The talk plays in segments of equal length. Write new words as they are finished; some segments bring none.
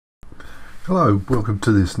Hello, welcome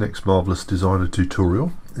to this next Marvellous Designer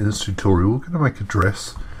tutorial. In this tutorial we're going to make a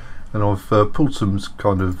dress, and I've pulled some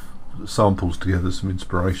kind of samples together, some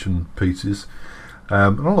inspiration pieces,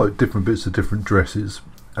 and I like different bits of different dresses,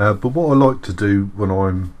 but what I like to do when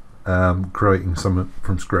I'm creating something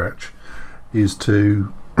from scratch is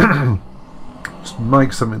to just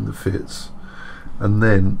make something that fits and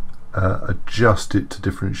then adjust it to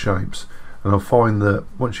different shapes. And I find that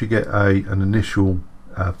once you get an initial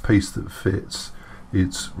piece that fits,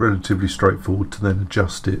 it's relatively straightforward to then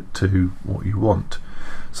adjust it to what you want.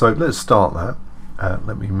 So let's start that.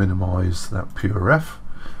 Let me minimize that pure F,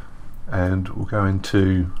 and we'll go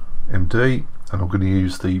into MD, and I'm going to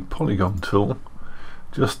use the polygon tool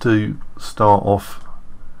just to start off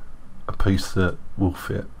a piece that will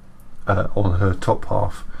fit on her top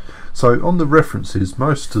half. So on the references,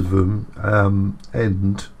 most of them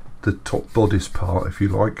end the top bodice part, if you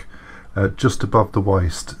like, just above the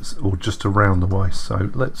waist or just around the waist. So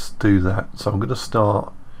let's do that. So I'm going to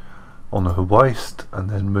start on her waist and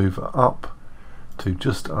then move it up to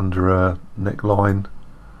just under her neckline,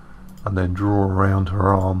 and then draw around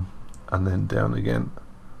her arm and then down again,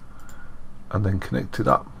 and then connect it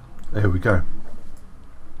up. There we go.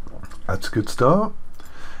 That's a good start.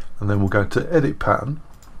 And then we'll go to edit pattern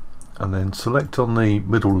and then select on the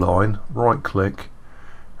middle line, right click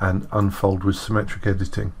and unfold with symmetric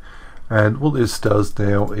editing. And what this does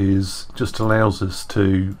now is just allows us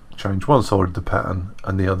to change one side of the pattern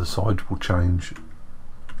and the other side will change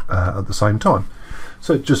at the same time.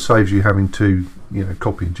 So it just saves you having to,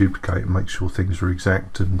 copy and duplicate and make sure things are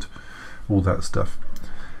exact and all that stuff.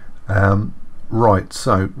 Right,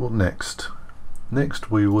 so what next?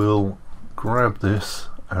 Next we will grab this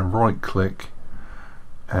and right click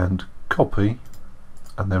and copy,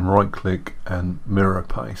 and then right click and mirror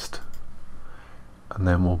paste, and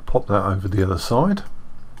then we'll pop that over the other side.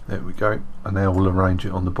 There we go. And now we'll arrange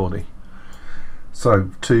it on the body.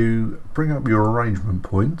 So to bring up your arrangement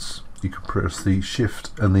points, you can press the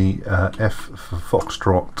Shift and the F for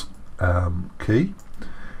Foxtrot key,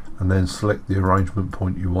 and then select the arrangement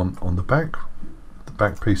point you want on the back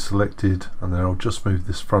piece selected, and then I'll just move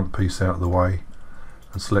this front piece out of the way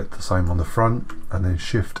and select the same on the front, and then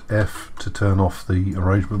Shift F to turn off the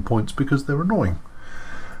arrangement points because they're annoying.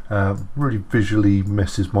 Really visually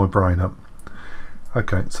messes my brain up.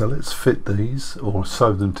 Okay, so let's fit these or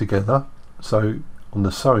sew them together. So on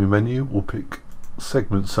the sewing menu we'll pick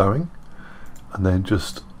segment sewing and then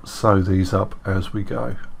just sew these up as we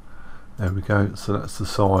go. There we go. So that's the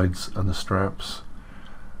sides and the straps,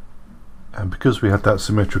 and because we had that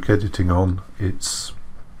symmetric editing on, it's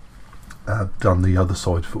done the other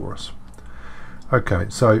side for us. Okay,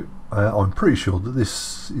 so I'm pretty sure that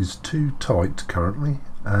this is too tight currently,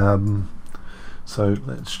 so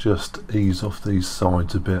let's just ease off these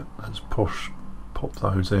sides a bit. Let's pop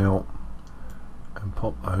those out and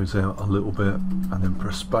pop those out a little bit, and then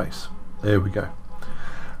press space. There we go.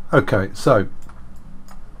 Okay, so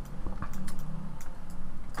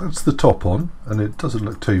that's the top on, and it doesn't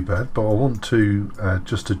look too bad, but I want to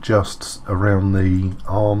just adjust around the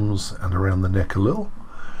arms and around the neck a little.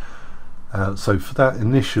 So for that,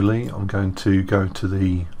 initially I'm going to go to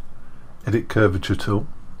the edit curvature tool,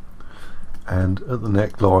 and at the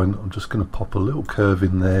neckline I'm just going to pop a little curve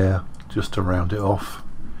in there just to round it off,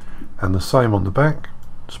 and the same on the back,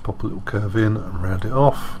 just pop a little curve in and round it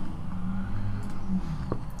off.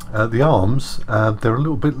 The arms, they're a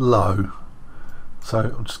little bit low,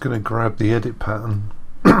 so I'm just going to grab the edit pattern,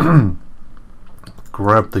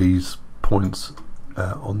 grab these points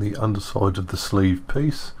on the underside of the sleeve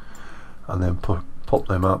piece, and then pop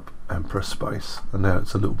them up and press space, and now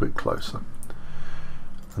it's a little bit closer.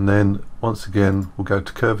 And then once again we'll go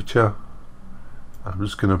to curvature. I'm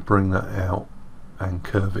just going to bring that out and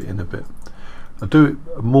curve it in a bit. I do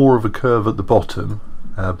it more of a curve at the bottom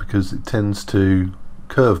because it tends to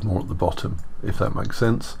curve more at the bottom, if that makes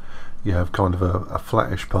sense. You have kind of a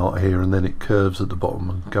flattish part here, and then it curves at the bottom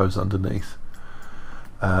and goes underneath.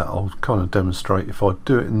 I'll kind of demonstrate. If I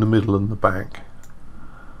do it in the middle and the back,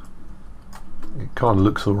 it kind of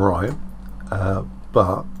looks alright,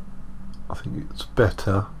 but I think it's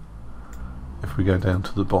better if we go down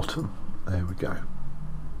to the bottom. There we go.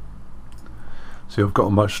 See, I've got a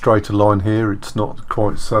much straighter line here. It's not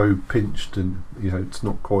quite so pinched, and it's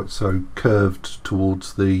not quite so curved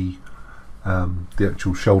towards the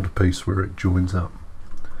actual shoulder piece where it joins up.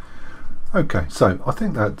 Okay, so I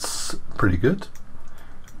think that's pretty good.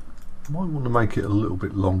 I might want to make it a little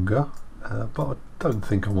bit longer, but I don't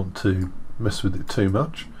think I want to mess with it too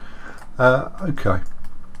much. Okay,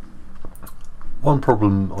 One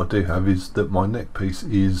problem I do have is that my neck piece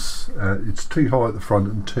is it's too high at the front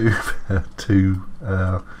and too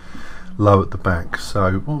low at the back.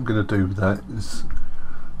 So what I'm going to do with that is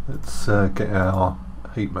let's get our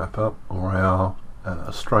heat map up, or our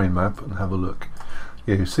strain map, and have a look.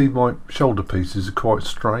 Yeah, you see my shoulder pieces are quite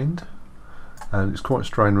strained, and it's quite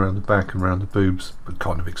strained around the back and around the boobs, but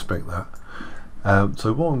kind of expect that.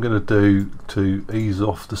 So what I'm going to do to ease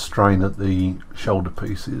off the strain at the shoulder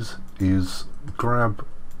pieces is grab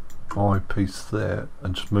my piece there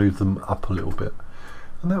and just move them up a little bit,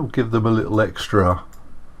 and that will give them a little extra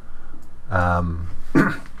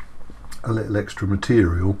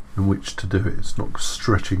material in which to do it. It's not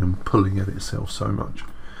stretching and pulling at itself so much,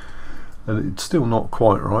 and it's still not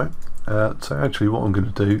quite right. So actually what I'm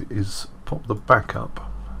going to do is pop the back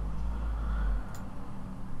up,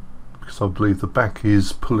 because I believe the back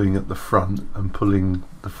is pulling at the front and pulling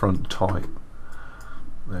the front tight.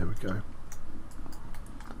 There we go.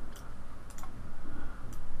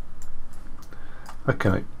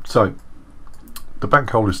 Okay, so the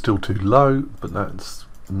back hole is still too low, but that's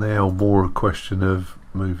now more a question of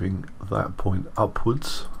moving that point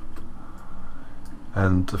upwards,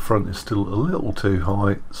 and the front is still a little too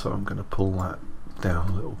high, so I'm going to pull that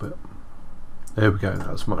down a little bit. There we go,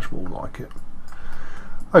 that's much more like it.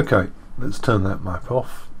 Okay, let's turn that map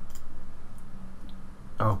off.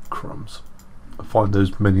 Oh crumbs, I find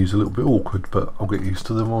those menus a little bit awkward, but I'll get used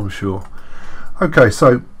to them, I'm sure. Okay,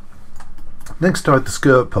 so next I had the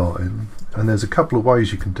skirt part in, and there's a couple of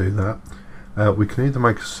ways you can do that. We can either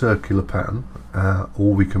make a circular pattern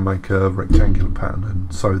or we can make a rectangular pattern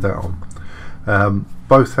and sew that on.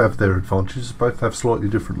 Both have their advantages, both have slightly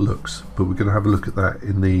different looks, but we're going to have a look at that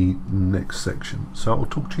in the next section, so I'll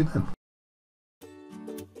talk to you then.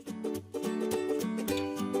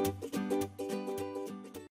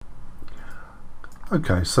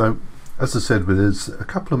 Okay, so as I said, there's a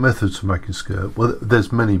couple of methods for making skirt. Well,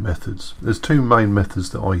 there's many methods. There's two main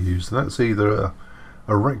methods that I use, and that's either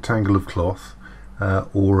a rectangle of cloth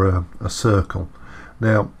or a circle.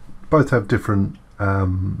 Now, both have different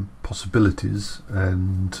possibilities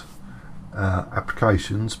and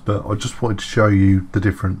applications, but I just wanted to show you the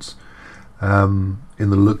difference in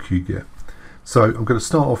the look you get. So I'm going to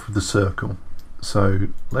start off with the circle. So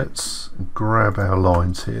let's grab our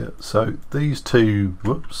lines here. So these two,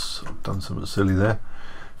 whoops, I've done something silly there.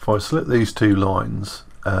 If I select these two lines,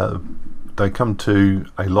 they come to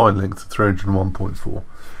a line length of 301.4,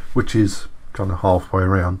 which is kind of halfway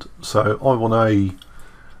around. So I want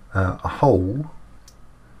a hole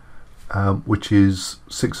which is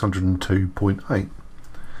 602.8.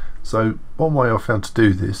 So one way I found to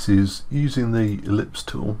do this is using the ellipse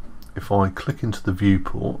tool. If I click into the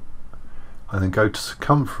viewport and then go to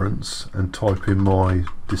circumference and type in my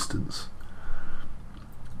distance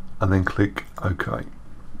and then click OK.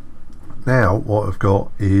 Now what I've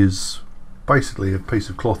got is basically a piece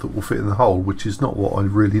of cloth that will fit in the hole, which is not what I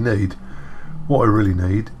really need. What I really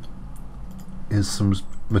need is some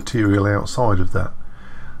material outside of that.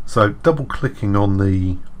 So double clicking on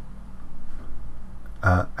the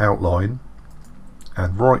outline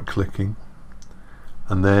and right clicking,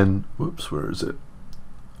 and then whoops, where is it?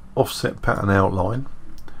 Offset pattern outline.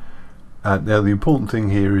 Now the important thing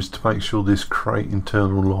here is to make sure this create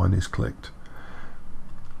internal line is clicked,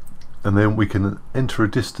 and then we can enter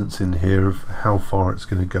a distance in here of how far it's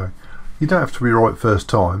going to go. You don't have to be right first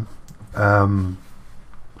time.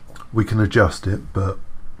 We can adjust it, but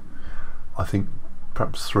I think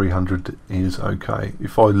perhaps 300 is okay.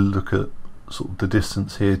 If I look at sort of the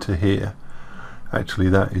distance here to here, actually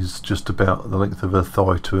that is just about the length of a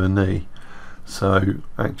thigh to a knee, so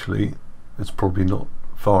actually it's probably not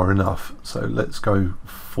far enough. So let's go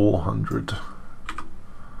 400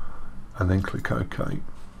 and then click OK.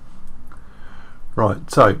 Right,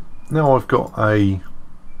 so now I've got a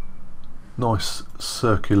nice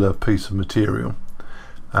circular piece of material,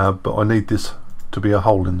 but I need this to be a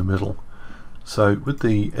hole in the middle. So with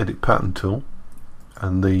the edit pattern tool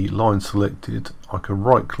and the line selected, I can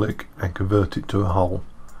right click and convert it to a hole,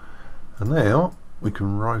 and now we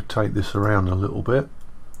can rotate this around a little bit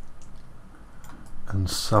and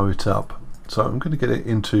sew it up. So I'm going to get it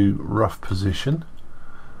into rough position.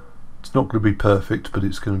 It's not going to be perfect, but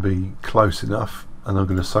it's going to be close enough, and I'm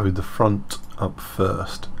going to sew the front up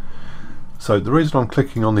first. So the reason I'm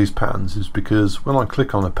clicking on these patterns is because when I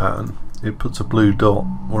click on a pattern, it puts a blue dot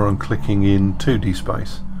where I'm clicking in 2D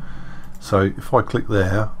space. So if I click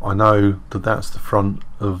there, I know that that's the front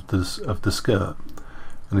of the skirt,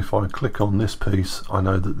 and if I click on this piece, I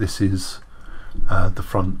know that this is the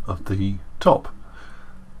front of the top.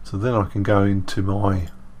 So then I can go into my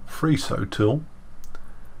free sew tool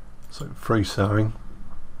So free sewing,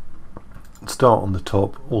 start on the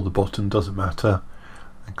top or the bottom, doesn't matter,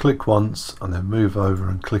 and click once and then move over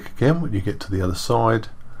and click again when you get to the other side,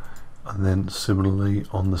 and then similarly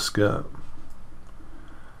on the skirt.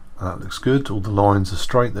 And that looks good, all the lines are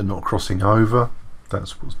straight, they're not crossing over.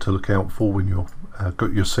 That's what to look out for when you're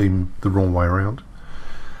got your seam the wrong way around.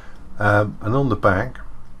 And on the back,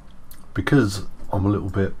 because I'm a little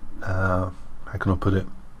bit how can I put it,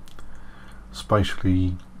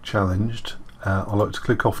 spatially challenged, I like to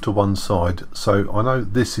click off to one side, so I know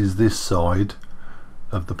this is this side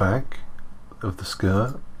of the back of the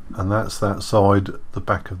skirt, and that's that side, the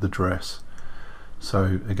back of the dress.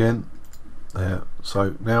 So again, there.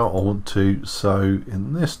 So now I want to sew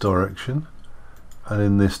in this direction and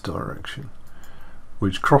in this direction,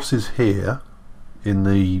 which crosses here in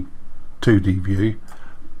the 2D view,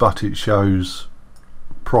 but it shows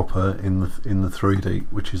proper in the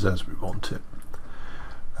 3D, which is as we want it.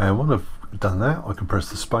 And when I've done that, I can press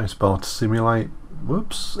the space bar to simulate,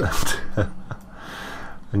 whoops,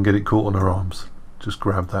 and get it caught on her arms. Just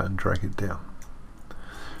grab that and drag it down.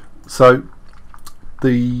 So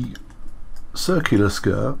the circular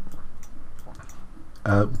skirt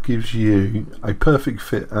gives you a perfect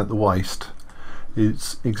fit at the waist.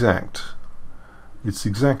 It's exact. It's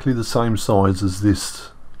exactly the same size as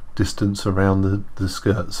this distance around the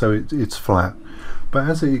skirt, so it's flat. But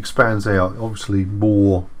as it expands out, obviously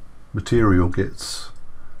more material gets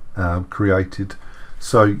created,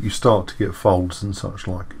 so you start to get folds and such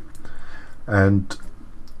like, and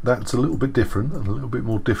that's a little bit different and a little bit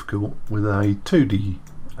more difficult with a 2D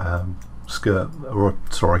skirt, or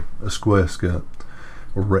sorry, a square skirt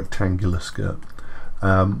or rectangular skirt.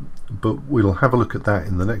 But we'll have a look at that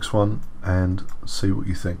in the next one and see what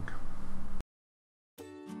you think.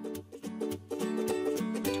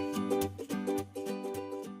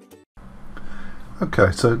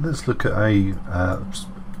 Okay, so let's look at a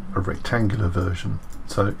rectangular version.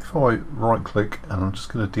 So if I right click, and I'm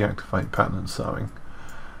just going to deactivate pattern and sewing,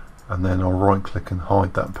 and then I'll right click and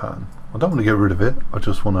hide that pattern. I don't want to get rid of it, I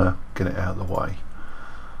just want to get it out of the way.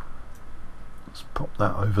 Let's pop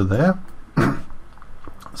that over there.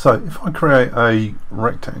 So if I create a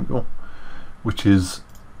rectangle which is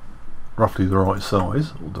roughly the right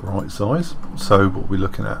size, or the right size, so what we're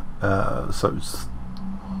looking at, so it's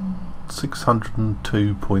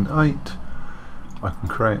 602.8, I can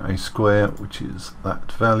create a square which is that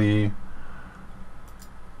value,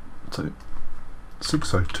 so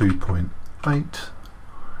 602.8,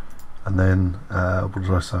 and then what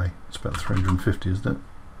did I say, it's about 350, isn't it?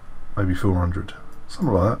 Maybe 400,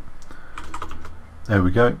 something like that. There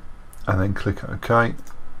we go, and then click OK.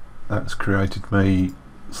 That's created me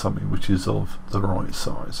something which is of the right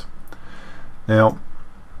size. Now,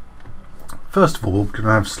 first of all, we're going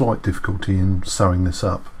to have slight difficulty in sewing this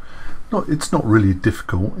up. It's not really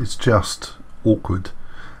difficult, it's just awkward,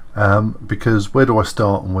 because where do I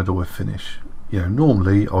start and where do I finish? You know,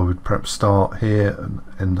 normally I would perhaps start here and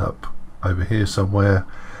end up over here somewhere,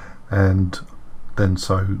 and then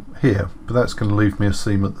sew here, but that's going to leave me a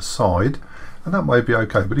seam at the side, and that may be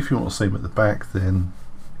okay. But if you want a seam at the back, then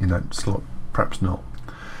you know, perhaps not.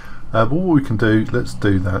 But what we can do, let's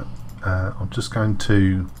do that. I'm just going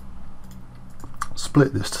to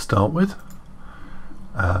split this to start with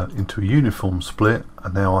into a uniform split,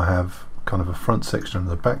 and now I have kind of a front section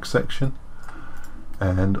and a back section,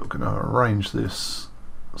 and I'm going to arrange this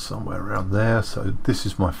somewhere around there. So this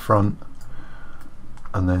is my front,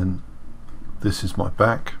 and then this is my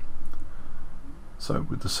back. So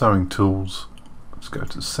with the sewing tools, let's go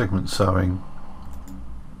to segment sewing,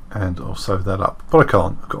 and I'll sew that up, but I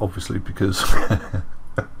can't, obviously, because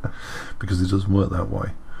because it doesn't work that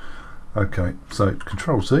way. Okay, so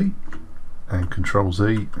Control Z and Control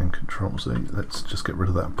Z and Control Z. Let's just get rid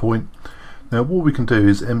of that point. Now what we can do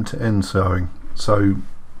is end-to-end sewing, so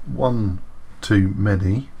one to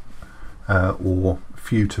many or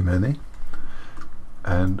few to many,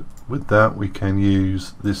 and with that we can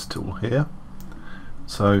use this tool here.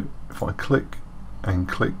 So if I click and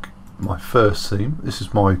click my first seam, this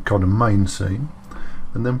is my kind of main seam,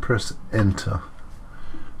 and then press enter,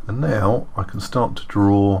 and now I can start to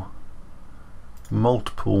draw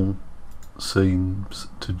multiple seams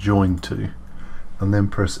to join to, and then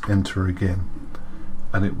press enter again,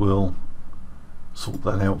 and it will sort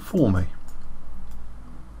that out for me.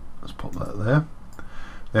 Let's pop that there.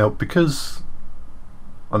 Now because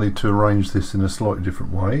I need to arrange this in a slightly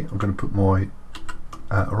different way, I'm going to put my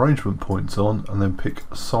arrangement points on, and then pick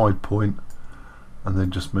a side point, and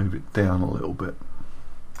then just move it down a little bit,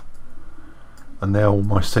 and now all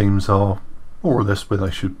my seams are more or less where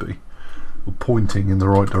they should be, or pointing in the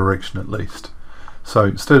right direction at least. So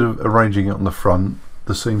instead of arranging it on the front,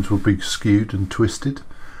 the seams will be skewed and twisted,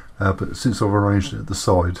 but since I've arranged it at the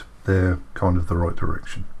side, they're kind of the right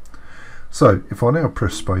direction. So if I now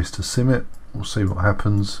press space to sim it, we'll see what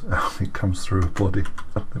happens. It comes through a body.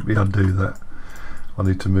 Let me undo that. I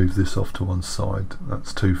need to move this off to one side.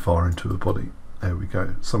 That's too far into a body. There we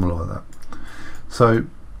go, something like that. So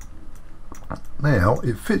now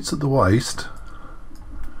it fits at the waist,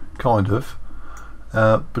 kind of,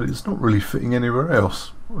 but it's not really fitting anywhere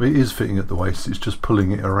else. It is fitting at the waist, it's just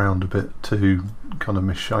pulling it around a bit to kind of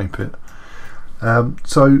misshape it.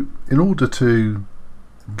 So in order to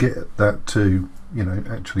get that to, you know,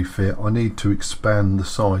 actually fit, I need to expand the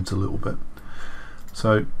sides a little bit.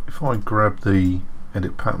 So if I grab the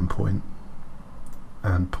edit pattern point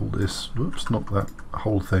and pull this, whoops, not that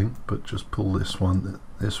whole thing, but just pull this one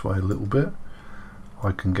this way a little bit,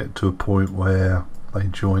 I can get to a point where they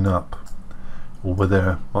join up, or where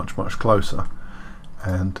they're much closer.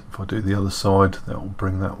 And if I do the other side, that will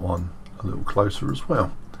bring that one a little closer as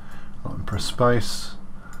well. I can press space,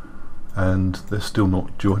 and they're still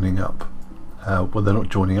not joining up. Well, they're not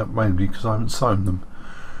joining up mainly because I haven't sewn them.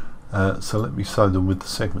 So let me sew them with the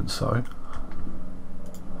segment sew,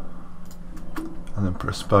 and then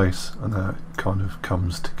press space, and now it kind of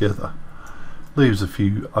comes together. Leaves a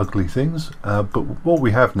few ugly things, but what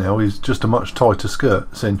we have now is just a much tighter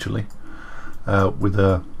skirt, essentially, with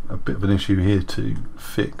a bit of an issue here to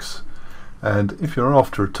fix. And if you're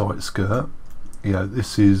after a tight skirt, you know,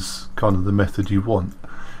 this is kind of the method you want.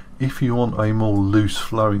 If you want a more loose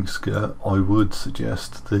flowing skirt, I would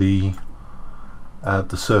suggest the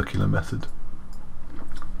circular method,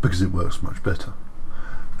 because it works much better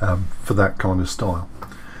for that kind of style.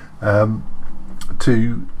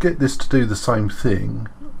 To get this to do the same thing,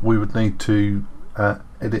 we would need to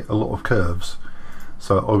edit a lot of curves.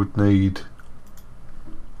 So I would need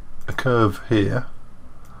a curve here,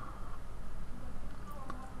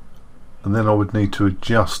 and then I would need to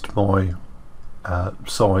adjust my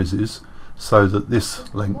sizes so that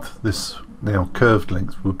this length, this now curved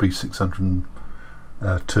length, would be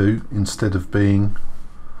 602 instead of being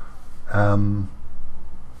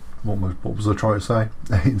what was I trying to say?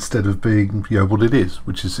 Instead of being, you know, what it is,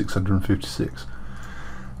 which is 656.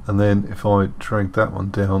 And then if I drag that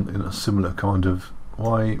one down in a similar kind of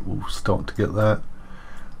way, we'll start to get that.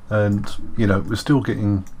 And you know, we're still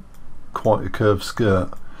getting quite a curved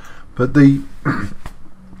skirt, but the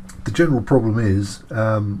the general problem is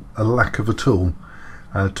a lack of a tool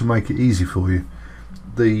to make it easy for you.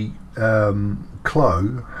 The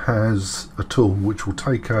Clo has a tool which will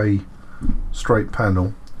take a straight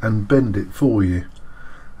panel and bend it for you.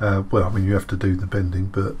 Well, I mean, you have to do the bending,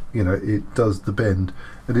 but you know, it does the bend,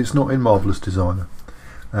 and it's not in Marvelous Designer,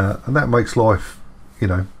 and that makes life, you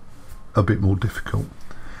know, a bit more difficult.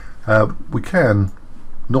 We can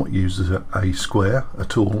not use a square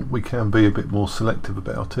at all. We can be a bit more selective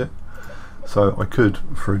about it. So I could,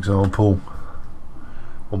 for example,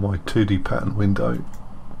 on my 2D pattern window,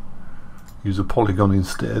 use a polygon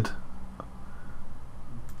instead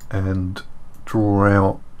and draw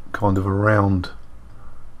out kind of around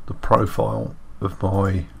the profile of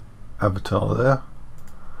my avatar there,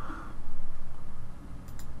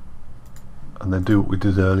 and then do what we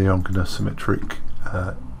did earlier. I'm going to symmetric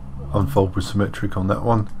unfold with symmetric on that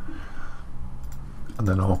one, and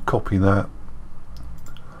then I'll copy that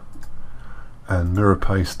and mirror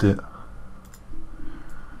paste it.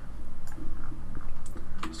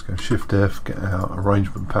 Let's go Shift F, get our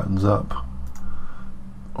arrangement patterns up,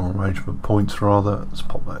 or arrangement points rather. Let's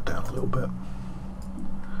pop that down a little bit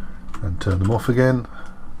and turn them off again,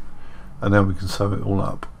 and now we can sew it all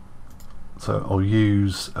up. So I'll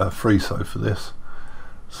use free sew for this.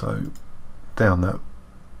 So down that,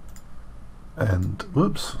 and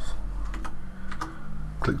whoops,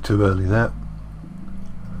 click too early there,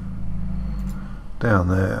 down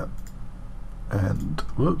there, and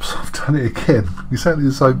whoops, I've done it again, exactly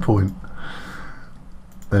the same point.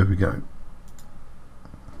 There we go.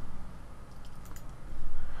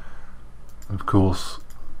 And of course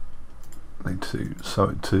need to sew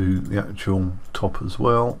it to the actual top as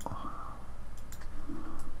well,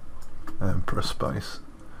 and press space,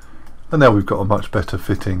 and now we've got a much better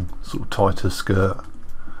fitting, sort of tighter skirt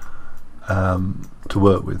to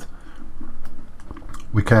work with.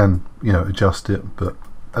 We can, you know, adjust it, but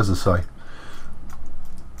as I say,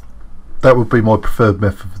 that would be my preferred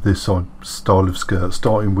method for this style of skirt.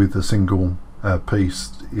 Starting with a single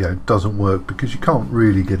piece, you know, doesn't work because you can't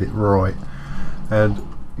really get it right. And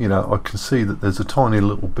you know, I can see that there's a tiny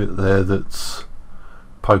little bit there that's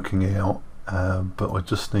poking out, but I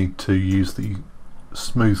just need to use the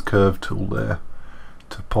smooth curve tool there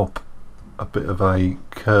to pop a bit of a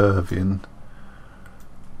curve in.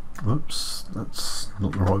 Whoops, that's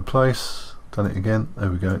not the right place. Done it again. There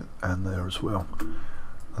we go, and there as well.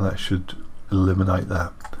 And that should eliminate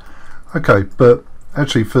that. Okay, but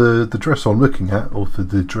actually for the dress I'm looking at, or for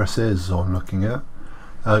the dresses I'm looking at,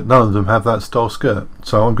 none of them have that style skirt.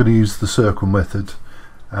 So I'm going to use the circle method,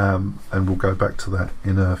 and we'll go back to that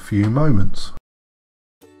in a few moments.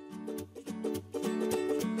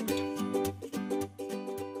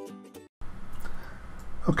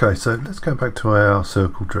 Okay, so let's go back to our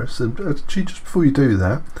circle dress, and actually just before you do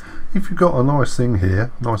that, if you've got a nice thing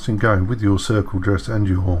here, nice thing going with your circle dress and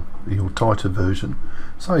your tighter version,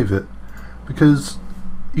 save it, because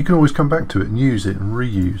you can always come back to it and use it and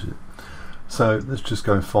reuse it. So let's just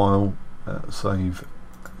go File, Save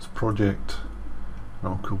as Project,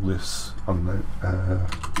 and I'll call this, I don't know,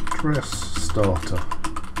 Dress Starter.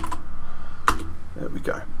 There we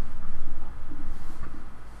go.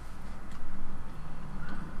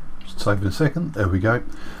 Save in a second. There we go.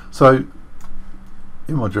 So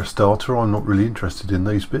in my dress starter, I'm not really interested in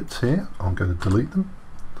these bits here. I'm going to delete them,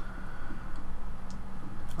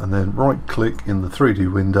 and then right click in the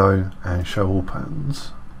 3D window and show all patterns,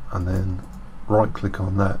 and then right click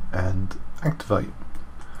on that and activate.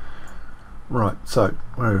 Right, so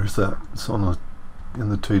where is that? It's on in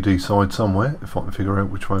the 2D side somewhere, if I can figure out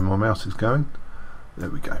which way my mouse is going. There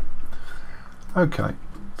we go. Okay,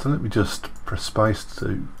 so let me just press space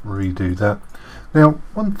to redo that. Now,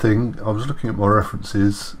 one thing, I was looking at my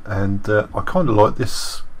references, and I kind of like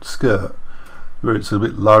this skirt where it's a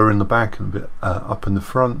bit lower in the back and a bit up in the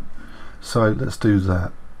front. So let's do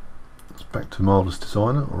that. It's back to Marvelous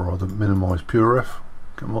Designer, or rather Minimise PureRef.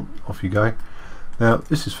 Come on, off you go. Now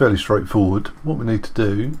this is fairly straightforward. What we need to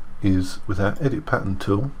do is, with our Edit Pattern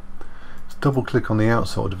tool, double click on the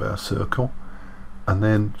outside of our circle and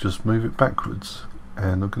then just move it backwards.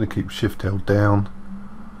 And I'm going to keep Shift L down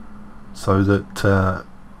so that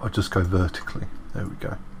I just go vertically. There we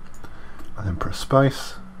go. And then press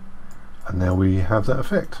space, and now we have that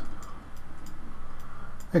effect.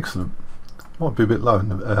 Excellent. Might be a bit low,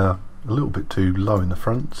 a little bit too low in the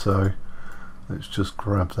front, so let's just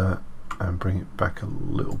grab that and bring it back a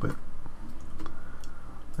little bit.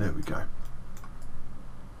 There we go.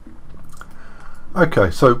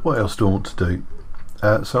 Okay, so what else do I want to do?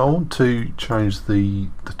 So I want to change the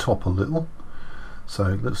top a little.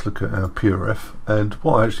 So let's look at our PureRef, and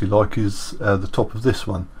what I actually like is the top of this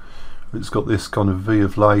one. It's got this kind of V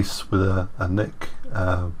of lace with a neck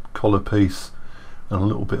collar piece and a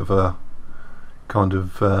little bit of a kind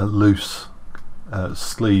of loose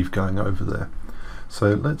sleeve going over there.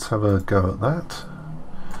 So let's have a go at that.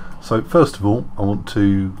 So first of all, I want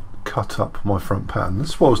to cut up my front pattern.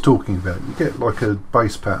 This is what I was talking about. You get like a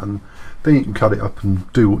base pattern, then you can cut it up and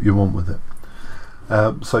do what you want with it.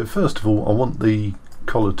 So first of all, I want the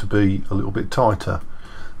collar to be a little bit tighter.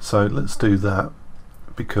 So let's do that,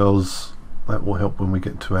 because that will help when we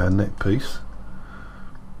get to our neck piece.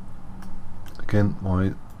 Again,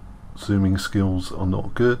 my zooming skills are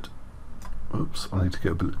not good. Oops, I need to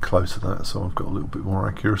get a bit closer to that so I've got a little bit more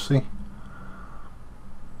accuracy.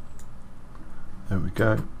 There we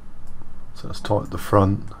go. So that's tight at the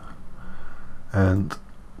front, and I'm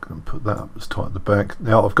going to put that up as tight at the back.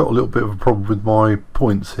 Now I've got a little bit of a problem with my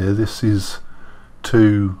points here. This is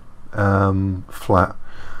too flat.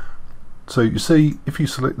 So you see, if you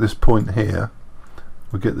select this point here,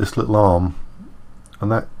 we get this little arm,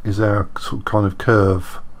 and that is our sort of kind of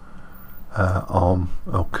curve arm,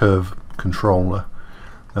 or curve controller.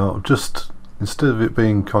 Now I've just, instead of it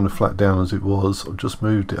being kind of flat down as it was, I've just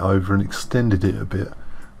moved it over and extended it a bit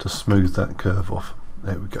to smooth that curve off.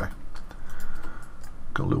 There we go.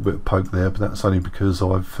 Got a little bit of poke there, but that's only because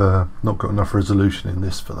I've not got enough resolution in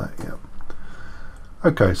this for that yet.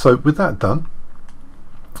 Okay, so with that done,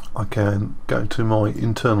 I can go to my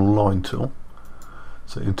internal line tool,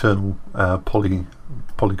 so internal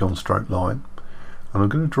polygon stroke line, and I'm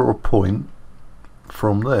going to draw a point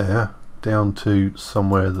from there down to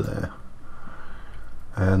somewhere there,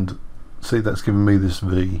 and see, that's giving me this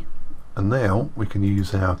V. And now we can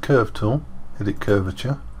use our curve tool, edit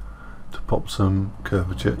curvature, to pop some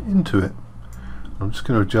curvature into it. I'm just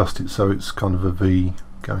going to adjust it so it's kind of a V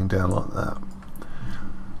going down like that,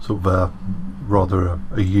 sort of rather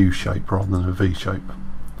a U shape rather than a V shape.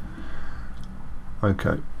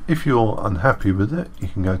 Okay, if you're unhappy with it, you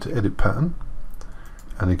can go to Edit Pattern,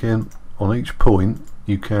 and again on each point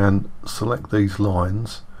you can select these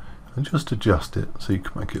lines and just adjust it, so you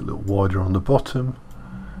can make it a little wider on the bottom.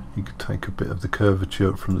 You can take a bit of the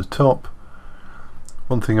curvature from the top.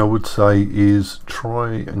 One thing I would say is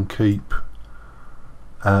try and keep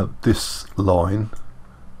this line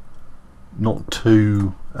not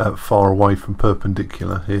too far away from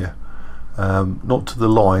perpendicular here, not to the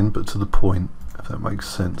line but to the point, if that makes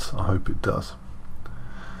sense. I hope it does.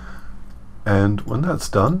 And when that's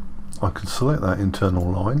done, I can select that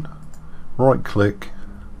internal line, right click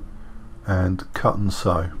and cut and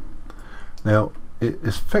sew. Now it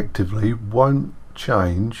effectively won't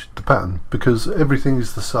change the pattern because everything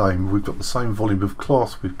is the same. We've got the same volume of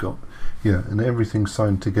cloth, we've got, yeah, and everything's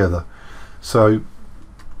sewn together, so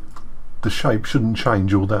the shape shouldn't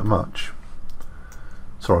change all that much.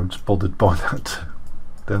 Sorry, I'm just bothered by that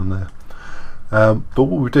down there. But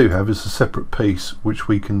what we do have is a separate piece which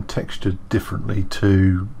we can texture differently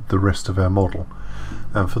to the rest of our model,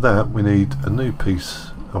 and for that we need a new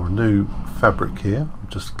piece or a new fabric here. I'll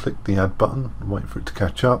just click the add button and wait for it to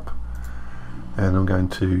catch up, and I'm going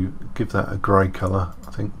to give that a grey colour,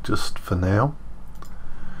 I think, just for now.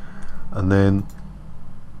 And then,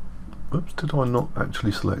 oops, did I not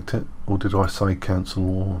actually select it, or did I say cancel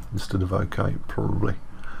or instead of OK? Probably.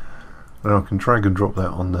 And I can drag and drop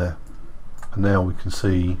that on there, and now we can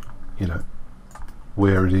see, you know,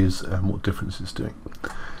 where it is and what difference it's doing.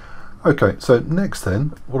 Okay, so next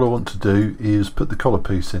then, what I want to do is put the collar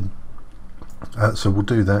piece in. So we'll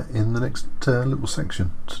do that in the next little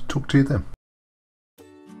section. So talk to you then.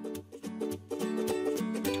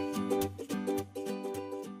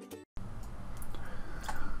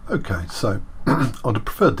 Okay, so I'd have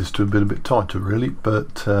preferred this to have been a bit tighter really,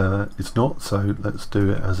 but it's not, so let's do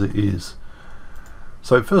it as it is.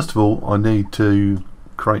 So first of all, I need to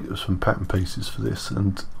create some pattern pieces for this,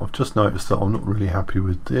 and I've just noticed that I'm not really happy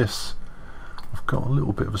with this. I've got a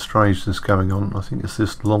little bit of a strangeness going on. I think it's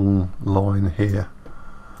this long line here.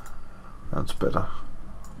 That's better.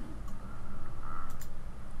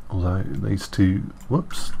 Although it needs to,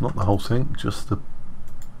 whoops, not the whole thing, just the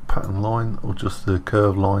pattern line, or just the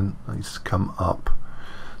curve line needs to come up.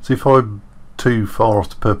 So if I'm too far off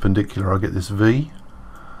the perpendicular, I get this V.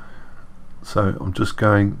 So I'm just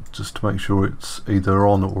going to make sure it's either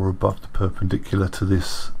on or above the perpendicular to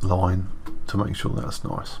this line to make sure that's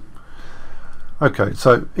nice. Okay,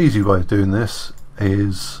 so easy way of doing this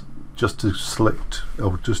is just to select,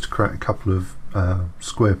 or just to create a couple of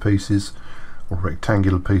square pieces, or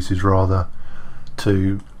rectangular pieces rather,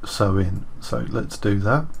 to sew in. So let's do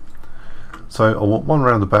that. So I want one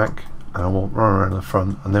around the back and I want one around the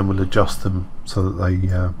front, and then we'll adjust them so that they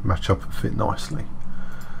match up and fit nicely.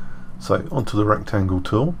 So onto the rectangle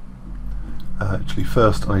tool. Actually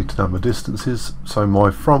first I need to know my distances. So my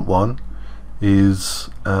front one is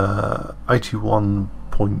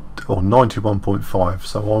 91.5,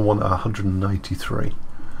 so I want 183.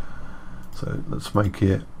 So let's make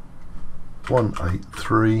it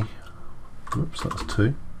 183. Oops, that's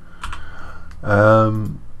 2.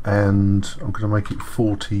 And I'm going to make it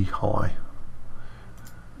 40 high.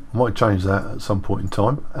 I might change that at some point in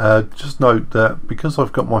time. Just note that because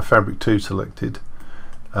I've got my fabric 2 selected,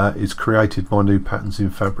 it's created my new patterns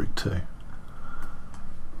in fabric 2. There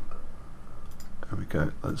we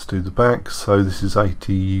go. Let's do the back. So this is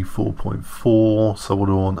 84.4, so what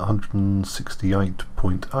do I want?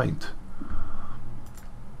 168.8.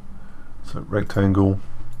 So rectangle,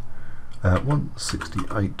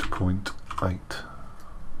 168.8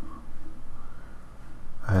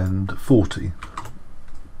 and 40.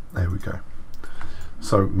 There we go.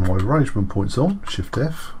 So my arrangement point's on, Shift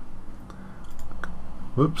F.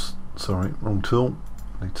 Whoops, sorry, wrong tool.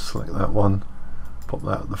 I need to select that one, pop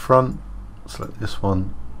that at the front, select this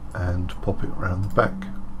one and pop it around the back.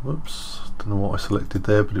 Whoops, don't know what I selected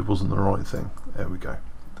there, but it wasn't the right thing. There we go.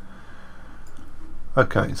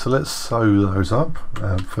 Okay, so let's sew those up.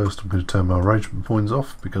 First I'm going to turn my arrangement points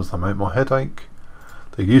off because they make my head ache.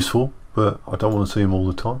 They're useful, but I don't want to see them all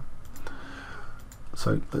the time.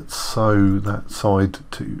 So let's sew that side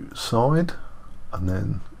to side, and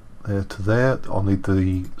then there to there. I'll need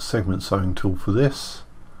the segment sewing tool for this,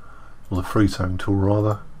 or the free sewing tool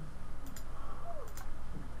rather.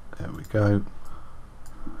 There we go.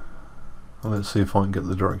 And let's see if I can get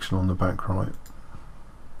the direction on the back right.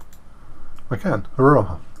 I can,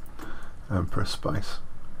 hurrah! And press space.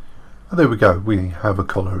 And there we go, we have a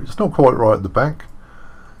collar. It's not quite right at the back,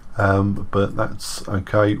 but that's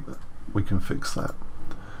okay, we can fix that.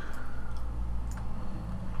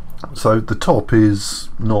 So the top is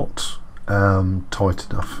not tight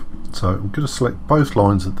enough, so I'm going to select both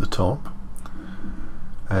lines at the top,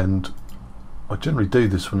 and I generally do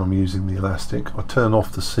this when I'm using the elastic. I turn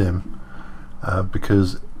off the sim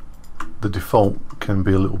because the default can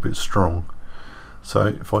be a little bit strong. So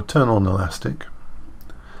if I turn on elastic,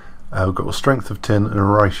 I've got a strength of 10 and a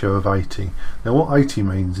ratio of 80. Now what 80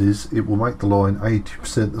 means is it will make the line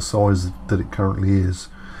 80% the size that it currently is.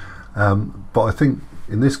 but I think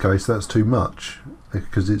in this case that's too much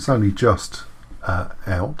because it's only just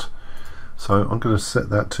out. So I'm going to set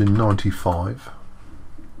that to 95,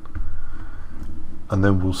 and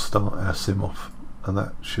then we'll start our sim off, and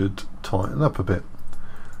that should tighten up a bit.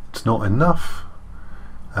 It's not enough,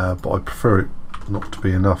 but I prefer it not to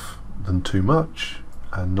be enough than too much,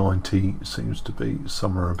 and 90 seems to be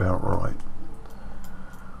somewhere about right.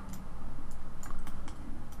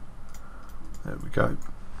 There we go.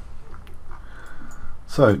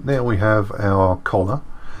 So now we have our collar.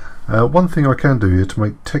 One thing I can do here to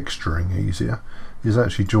make texturing easier is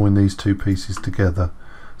actually join these two pieces together.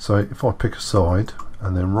 So if I pick a side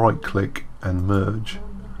and then right click and merge,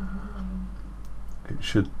 it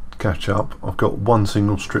should catch up. I've got one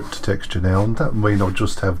single strip to texture now, and that means I'll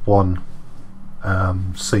just have one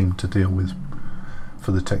seam to deal with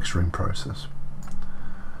for the texturing process.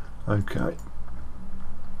 Okay.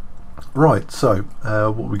 Right, so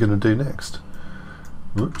what we're going to do next.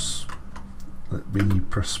 Whoops. Let me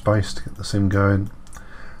press space to get the sim going.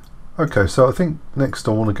 Okay, so I think next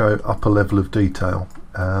I want to go up a level of detail.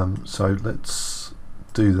 So let's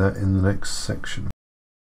do that in the next section.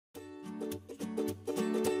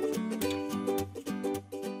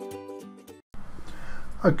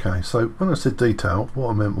 Okay, so when I said detail,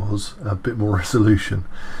 what I meant was a bit more resolution.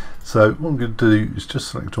 So what I'm going to do is just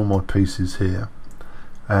select all my pieces here,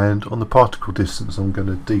 and on the particle distance I'm going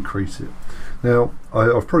to decrease it. Now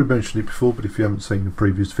I've probably mentioned it before, but if you haven't seen the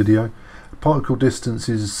previous video, particle distance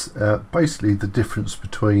is basically the difference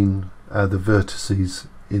between the vertices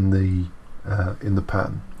in the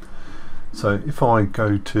pattern. So if I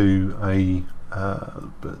go to a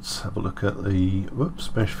let's have a look at the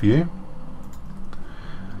mesh view,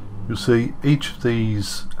 you'll see each of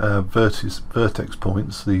these vertex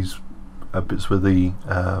points, these bits where the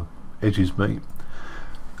edges meet.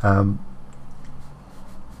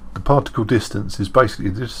 The particle distance is basically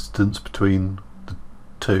the distance between the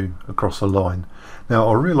two across a line. Now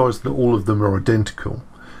I realise that all of them are identical,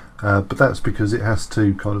 but that's because it has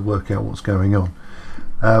to kind of work out what's going on.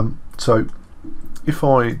 So if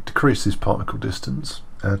I decrease this particle distance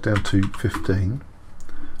down to 15,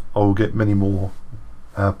 I will get many more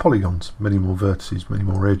polygons, many more vertices, many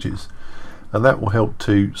more edges, and that will help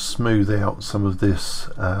to smooth out some of this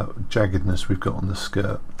jaggedness we've got on the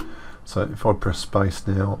skirt. So if I press space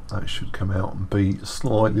now, that should come out and be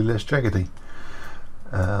slightly less jaggedy.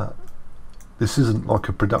 This isn't like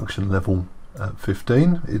a production level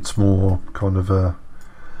 15, it's more kind of a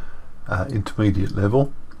intermediate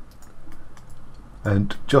level,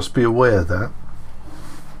 and just be aware that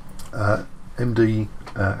MD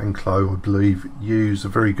and Clo, I believe, use a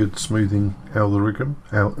very good smoothing algorithm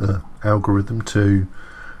to,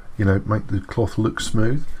 you know, make the cloth look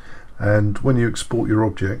smooth. And when you export your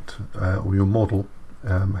object or your model,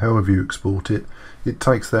 however you export it, it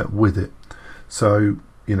takes that with it. So,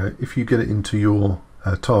 you know, if you get it into your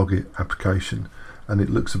target application and it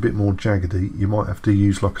looks a bit more jaggedy, you might have to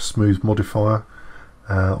use like a smooth modifier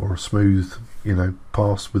or a smooth, you know,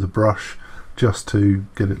 pass with a brush just to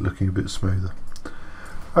get it looking a bit smoother.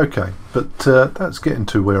 Okay, but that's getting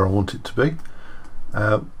to where I want it to be.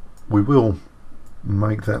 We will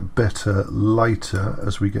make that better later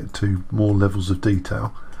as we get to more levels of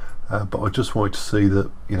detail, but I just wanted to see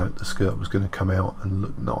that, you know, the skirt was going to come out and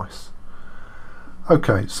look nice.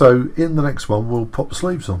 Okay, so in the next one we'll pop the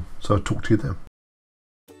sleeves on, so I'll talk to you then.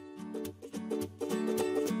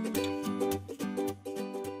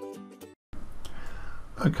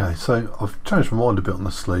 Okay, so I've changed my mind a bit on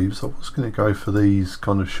the sleeves. I was going to go for these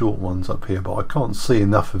kind of short ones up here, but I can't see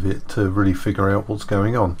enough of it to really figure out what's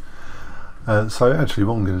going on. So actually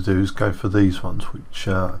what I'm going to do is go for these ones, which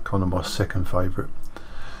are kind of my second favourite.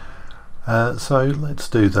 So let's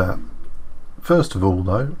do that. First of all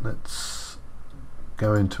though, let's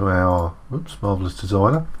go into our Marvelous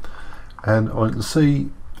Designer, and I can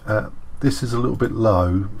see this is a little bit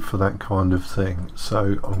low for that kind of thing.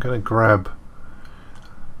 So I'm going to grab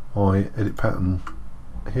my edit pattern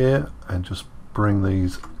here and just bring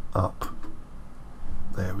these up.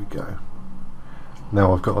 There we go.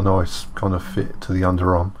 Now I've got a nice kind of fit to the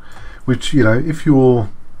underarm, which, you know, if you're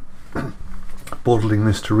modelling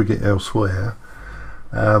this to rig it elsewhere,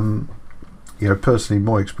 you know, personally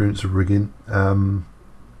my experience of rigging,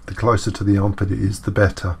 the closer to the armpit it is, the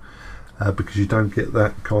better, because you don't get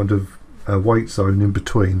that kind of weight zone in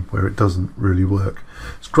between where it doesn't really work.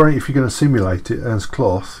 It's great if you're going to simulate it as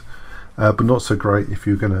cloth, but not so great if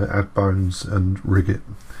you're going to add bones and rig it.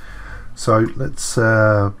 So let's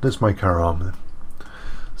make our arm then.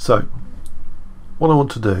 So what I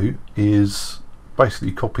want to do is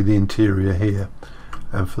basically copy the interior here,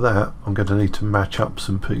 and for that I'm going to need to match up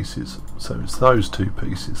some pieces. So it's those two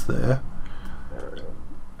pieces there,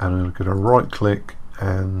 and I'm going to right click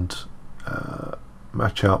and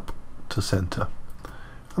match up to center,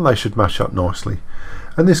 and they should match up nicely.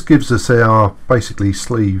 And this gives us our basically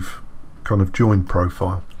sleeve kind of join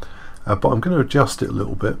profile, but I'm going to adjust it a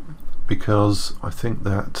little bit because I think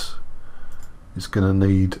that is going to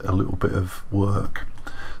need a little bit of work.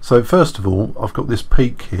 So first of all, I've got this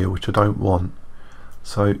peak here which I don't want,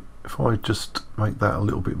 so if I just make that a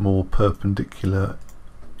little bit more perpendicular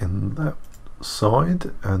in that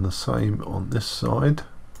side and the same on this side,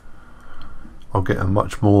 I'll get a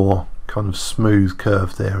much more kind of smooth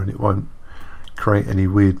curve there, and it won't create any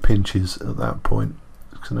weird pinches at that point.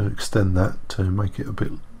 It's going to extend that to make it a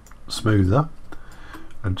bit smoother,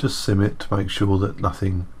 and just sim it to make sure that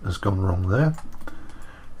nothing has gone wrong there.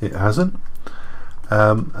 It hasn't.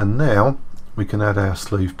 And now we can add our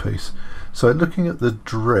sleeve piece. So looking at the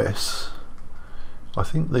dress, I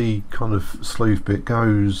think the kind of sleeve bit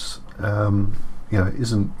goes,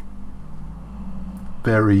 isn't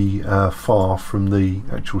very far from the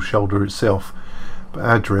actual shoulder itself, but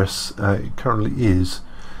our dress it currently is.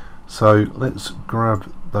 So let's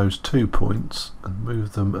grab those 2 points and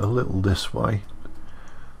move them a little this way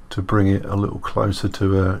to bring it a little closer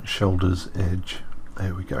to a shoulder's edge.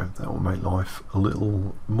 There we go, that will make life a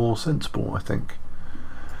little more sensible, I think.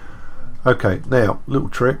 Okay, now little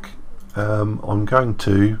trick, I'm going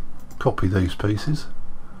to copy these pieces.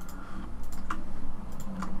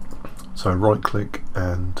 So right click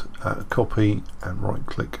and copy, and right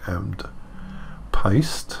click and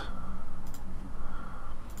paste,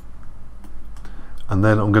 and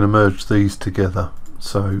then I'm going to merge these together.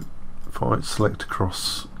 So if I select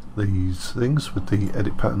across these things with the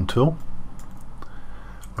edit pattern tool,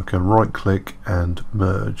 I can right click and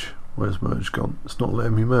merge. Where's merge gone? It's not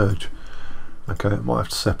letting me merge. Okay, I might have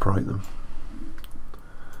to separate them.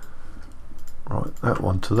 Right, that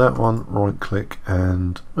one to that one, right click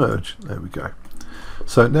and merge. There we go.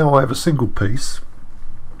 So now I have a single piece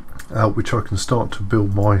which I can start to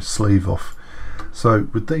build my sleeve off. So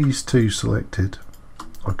with these two selected,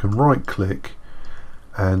 I can right click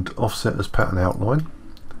and offset as pattern outline.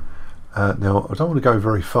 Now I don't want to go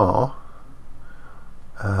very far,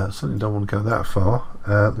 certainly don't want to go that far.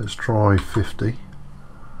 Let's try 50.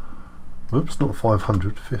 Whoops, not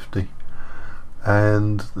 500, 50.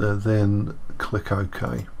 And then click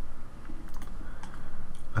OK.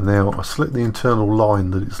 And now I select the internal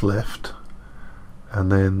line that it's left,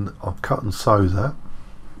 and then I'll cut and sew that.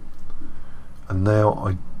 And now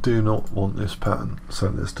I do not want this pattern, so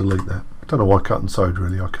let's delete that. I don't know why I cut and sewed,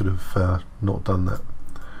 really. I could have not done that.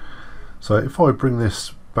 So if I bring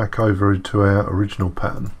this back over into our original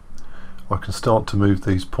pattern, I can start to move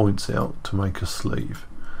these points out to make a sleeve.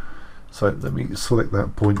 So let me select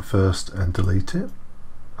that point first and delete it,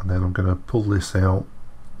 and then I'm going to pull this out,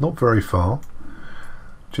 not very far,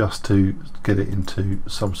 just to get it into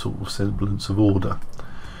some sort of semblance of order.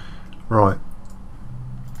 Right,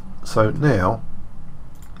 so now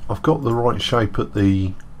I've got the right shape at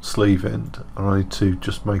the sleeve end, and I need to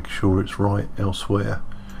just make sure it's right elsewhere.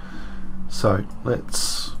 So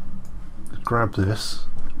let's grab this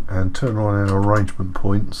and turn on our arrangement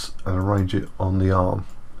points and arrange it on the arm.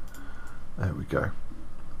 There we go.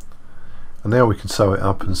 And now we can sew it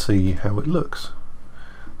up and see how it looks.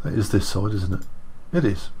 That is this side, isn't it? It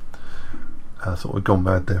is. I thought I'd gone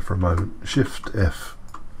bad there for a moment. Shift F.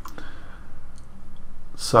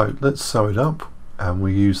 So let's sew it up, and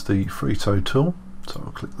we use the free sew tool. So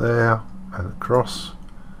I'll click there and across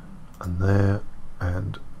and there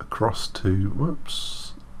and across to,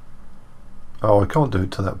 whoops. Oh, I can't do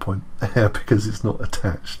it to that point because it's not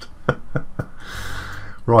attached.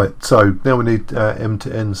 Right, so now we need end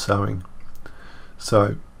to end sewing.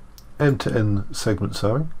 So end to end segment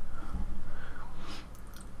sewing.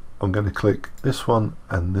 I'm going to click this one,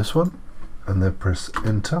 and then press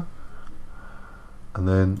enter, and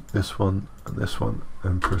then this one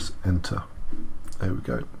and press enter. There we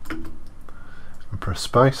go, and press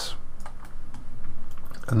space,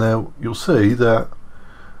 and now you'll see that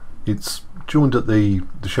it's joined at the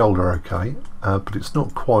shoulder okay, but it's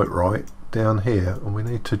not quite right down here, and we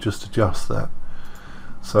need to just adjust that.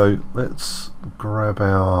 So let's grab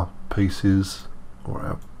our pieces or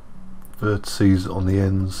our vertices on the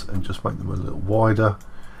ends and just make them a little wider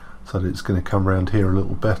so that it's going to come around here a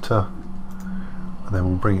little better, and then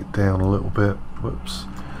we'll bring it down a little bit. Whoops,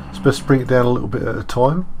 it's best to bring it down a little bit at a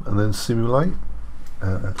time and then simulate.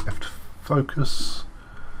 Have to focus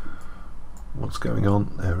what's going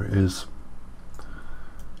on. There it is,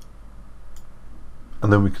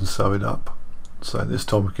 and then we can sew it up. So this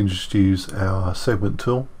time we can just use our segment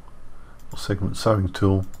tool or segment sewing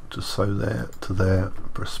tool, just sew there to there,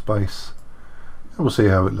 press space, and we'll see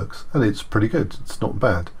how it looks. And it's pretty good, it's not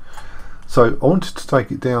bad. So I wanted to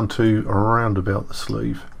take it down to around about the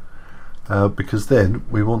sleeve, because then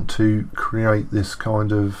we want to create this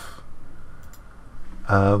kind of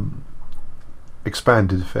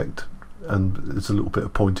expanded effect, and there's a little bit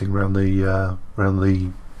of pointing around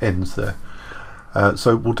the ends there.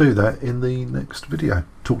 So we'll do that in the next video.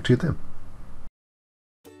 Talk to you then.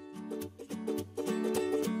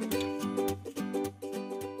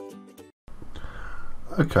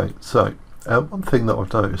 Okay, so one thing that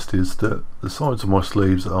I've noticed is that the sides of my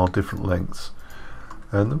sleeves are different lengths,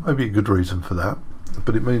 and there may be a good reason for that,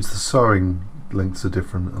 but it means the sewing lengths are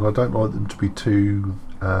different, and I don't like them to be too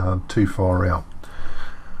far out.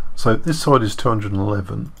 So this side is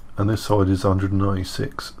 211 and this side is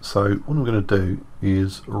 196. So what I'm going to do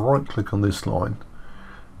is right click on this line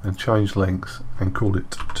and change length and call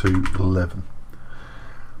it to 11,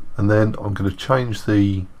 and then I'm going to change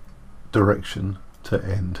the direction to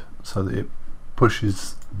end so that it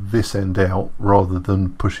pushes this end out rather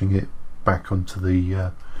than pushing it back onto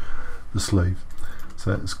the sleeve.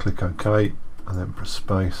 So let's click OK and then press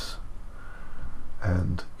space,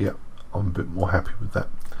 and yeah, I'm a bit more happy with that.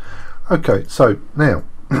 Okay, so now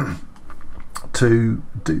to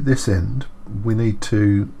do this end we need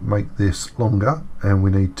to make this longer and we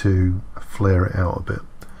need to flare it out a bit.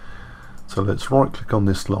 So let's right click on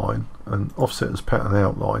this line and offset as pattern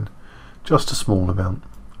outline just a small amount,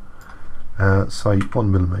 say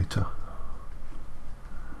 1mm,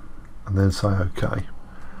 and then say OK,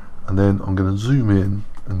 and then I'm going to zoom in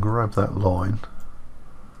and grab that line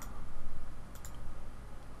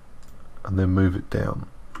and then move it down,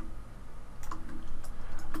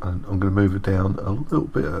 and I'm going to move it down a little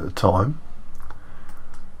bit at a time,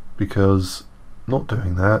 because not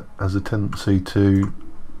doing that has a tendency to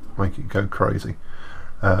make it go crazy.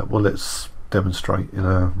 Well, let's demonstrate in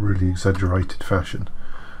a really exaggerated fashion.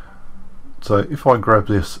 So if I grab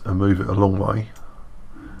this and move it a long way,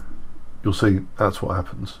 you'll see that's what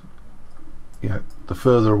happens. Yeah, the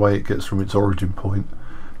further away it gets from its origin point,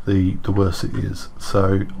 the worse it is.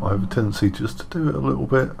 So I have a tendency just to do it a little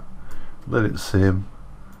bit, let it sim,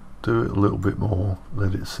 do it a little bit more,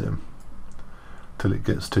 let it sim, till it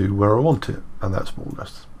gets to where I want it, and that's more or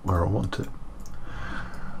less where I want it.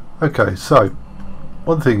 Okay, so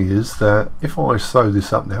one thing is that if I sew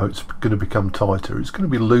this up now, it's going to become tighter. It's going to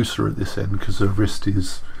be looser at this end because the wrist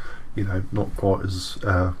is, you know, not quite as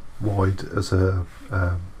wide as a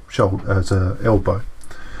shoulder, as a elbow.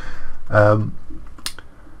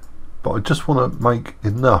 But I just want to make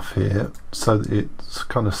enough here so that it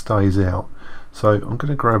kind of stays out. So I'm going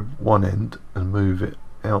to grab one end and move it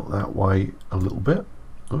out that way a little bit.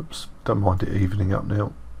 Oops, don't mind it evening up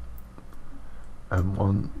now. And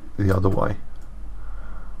one the other way.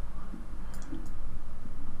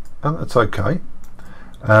 And that's okay.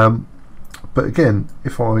 But again,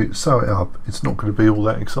 if I sew it up, it's not going to be all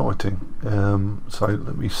that exciting. So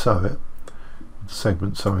let me sew it with the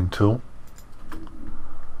segment sewing tool.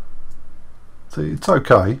 See, it's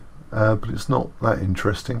okay, but it's not that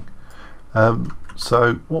interesting.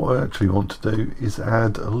 So what I actually want to do is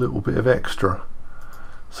add a little bit of extra.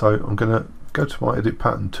 So I'm going to go to my edit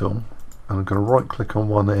pattern tool and I'm going to right click on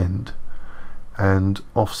one end and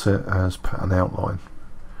offset as pattern outline,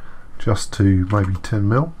 just to maybe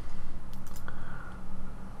 10mm.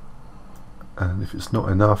 And if it's not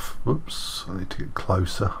enough, whoops, I need to get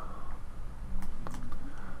closer.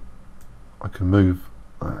 I can move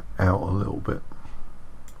that out a little bit.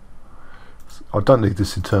 I don't need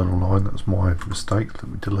this internal line, that's my mistake,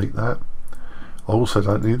 let me delete that. I also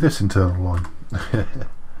don't need this internal line.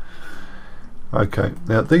 Okay,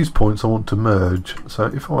 now these points I want to merge, so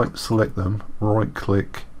if I select them, right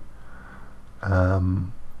click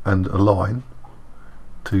and align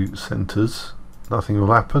to centers, nothing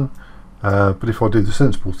will happen. But if I do the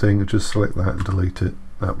sensible thing and just select that and delete it,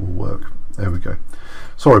 that will work. There we go.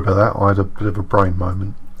 Sorry about that, I had a bit of a brain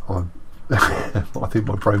moment. I think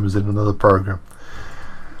my brain was in another program.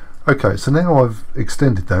 Okay, so now I've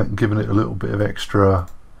extended that and given it a little bit of extra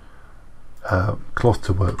cloth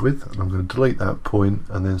to work with, and I'm going to delete that point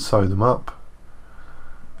and then sew them up.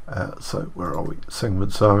 So where are we?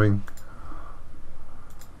 Segment sewing,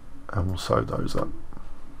 and we'll sew those up.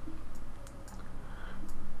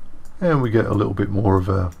 And we get a little bit more of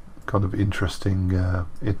a kind of interesting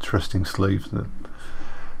sleeve.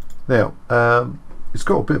 Now it's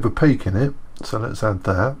got a bit of a peak in it, so let's add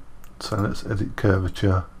that. So let's edit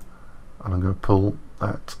curvature, and I'm going to pull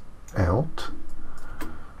that out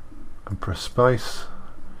and press space,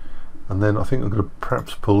 and then I think I'm going to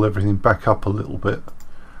perhaps pull everything back up a little bit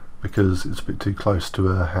because it's a bit too close to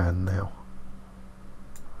her hand now.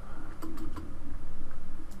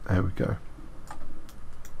 There we go.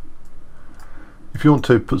 If you want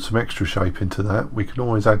to put some extra shape into that, we can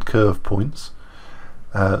always add curve points.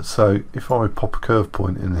 So if I pop a curve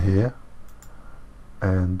point in here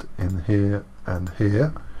and in here and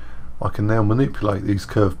here, I can now manipulate these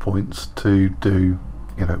curve points to do,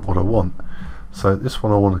 you know, what I want. So this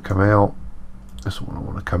one I want to come out, this one I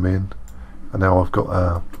want to come in, and now I've got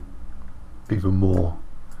a even more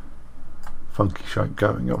funky shape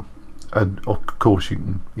going on. And of course you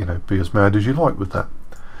can, you know, be as mad as you like with that.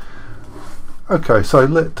 Okay, so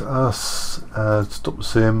let us stop the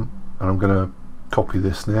sim, and I'm going to copy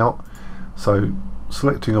this now. So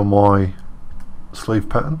selecting on my sleeve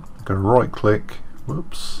pattern, I'm going to right click,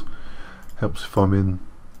 whoops, helps if I'm in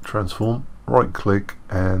transform, right click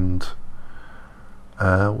and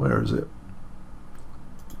where is it,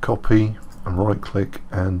 copy, and right click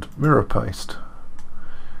and mirror paste.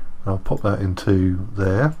 And I'll pop that into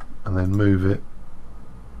there and then move it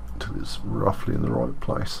until it's roughly in the right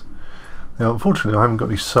place. Now unfortunately I haven't got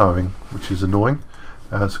any sewing, which is annoying,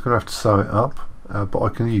 so I'm going to have to sew it up, but I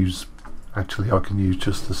can use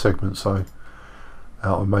just the segment sew.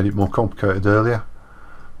 I made it more complicated earlier.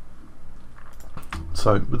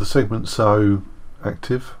 So with the segment sew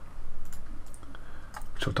active,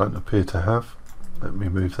 which I don't appear to have, let me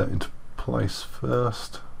move that into place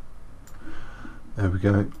first. There we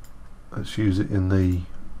go. Let's use it in the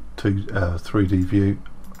 3D view.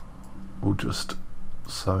 We'll just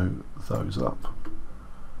sew those up.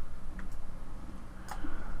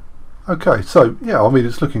 Okay, so yeah, I mean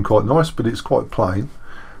it's looking quite nice, but it's quite plain.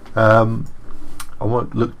 I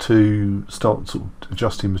might look to start sort of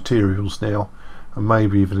adjusting materials now, and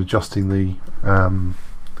maybe even adjusting the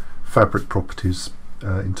fabric properties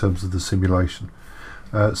in terms of the simulation.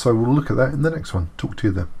 So we'll look at that in the next one. Talk to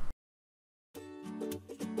you then.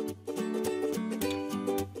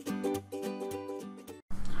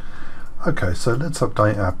 Okay, so let's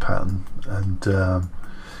update our pattern and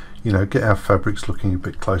you know, get our fabrics looking a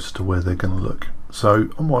bit closer to where they're going to look.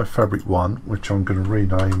 So on my fabric 1, which I'm going to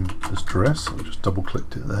rename as dress, I just double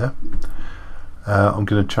clicked it there. I'm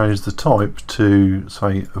going to change the type to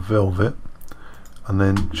say a velvet, and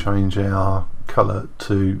then change our colour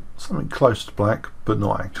to something close to black but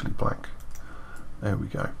not actually black. There we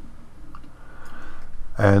go.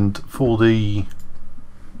 And for the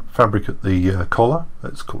fabric at the collar,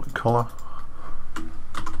 let's call it collar,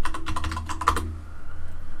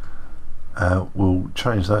 we'll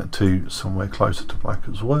change that to somewhere closer to black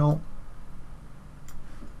as well,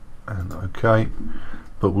 and okay,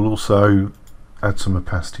 but we'll also add some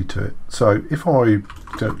opacity to it. So if I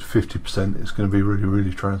go to 50%, it's going to be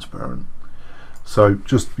really transparent. So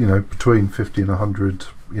just, you know, between 50 and 100,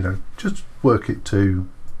 you know, just work it to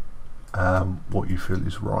what you feel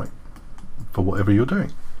is right for whatever you're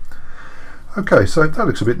doing. Okay, so that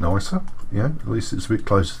looks a bit nicer, you know, at least it's a bit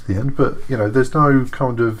closer to the end, but you know, there's no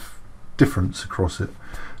kind of difference across it,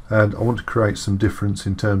 and I want to create some difference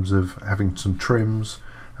in terms of having some trims,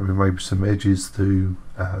 having maybe some edges to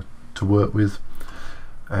work with,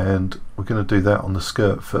 and we're going to do that on the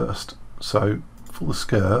skirt first. So for the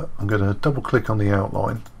skirt, I'm going to double click on the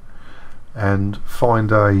outline and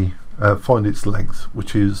find its length,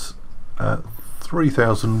 which is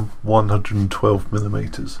 3,112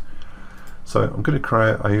 millimeters. So I'm going to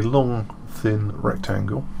create a long thin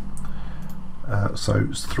rectangle. So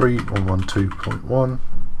it's 3,112.1,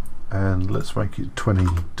 and let's make it 20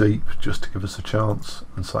 deep just to give us a chance,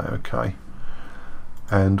 and say OK.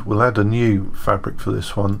 And we'll add a new fabric for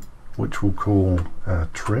this one, which we'll call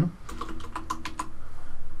trim.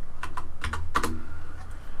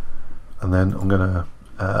 And then I'm going to,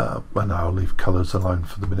 well no, I'll leave colours alone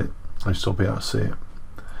for the minute, at least I'll be able to see it.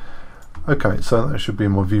 Okay, so that should be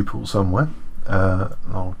in my viewport somewhere. And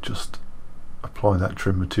I'll just apply that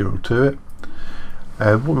trim material to it.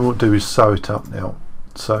 And what we want to do is sew it up now.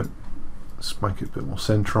 So let's make it a bit more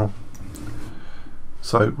central.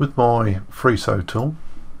 So with my free sew tool,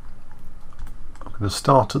 I'm going to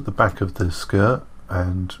start at the back of the skirt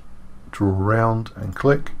and draw around and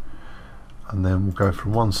click, and then we'll go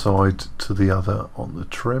from one side to the other on the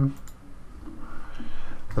trim.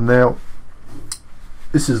 And now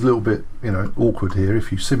this is a little bit, you know, awkward here.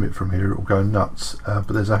 If you sim it from here, it will go nuts, but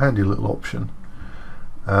there's a handy little option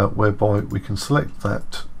whereby we can select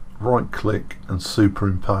that, right click and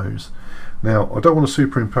superimpose. Now I don't want to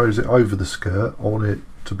superimpose it over the skirt, I want it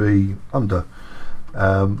to be under,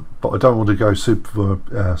 but I don't want to go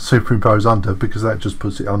superimpose under, because that just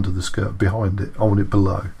puts it under the skirt behind it. I want it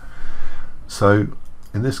below. So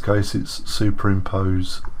in this case it's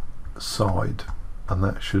superimpose side, and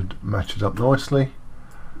that should match it up nicely,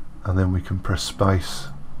 and then we can press space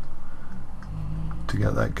to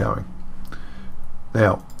get that going.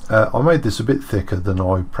 Now I made this a bit thicker than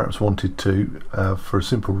I perhaps wanted to, for a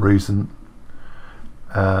simple reason.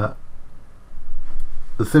 The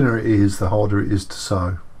thinner it is, the harder it is to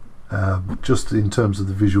sew, just in terms of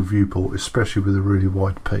the visual viewport, especially with a really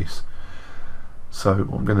wide piece. So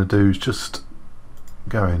what I'm going to do is just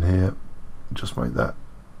go in here, just make that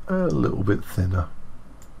a little bit thinner,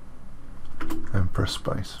 and press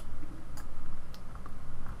space.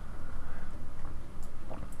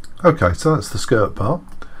 Okay, so that's the skirt part.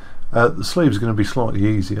 The sleeves are going to be slightly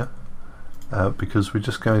easier, because we're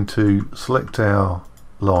just going to select our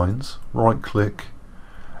lines, right click,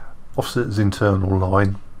 offset as internal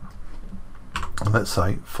line, and let's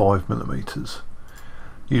say 5mm.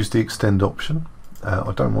 Use the extend option.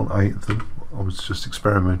 I don't want 8 of them, I was just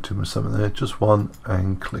experimenting with something there, just one,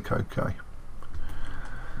 and click OK.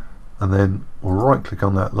 And then we'll right click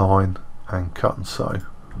on that line and cut and sew.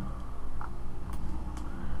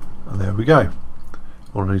 And there we go.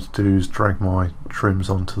 All I need to do is drag my trims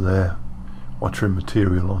onto there, my trim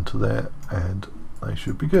material onto there, and they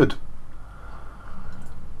should be good.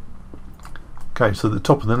 Okay, so the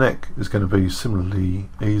top of the neck is going to be similarly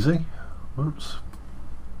easy. Whoops.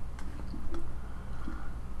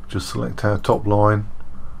 Just select our top line,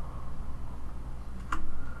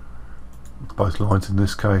 both lines in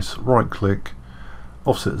this case, right click,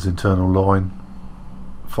 offset as internal line,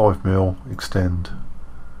 5mm, extend,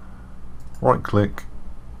 right click,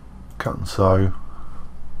 cut and sew,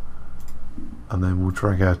 and then we'll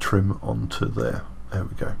drag our trim onto there. There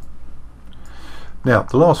we go. Now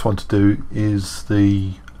the last one to do is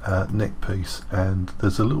the neck piece, and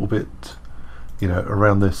there's a little bit, you know,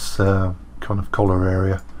 around this kind of collar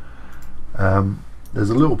area. There's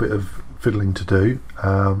a little bit of fiddling to do,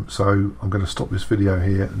 so I'm going to stop this video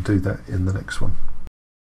here and do that in the next one.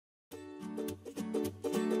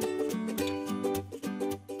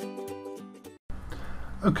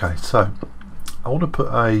 Okay, so I want to put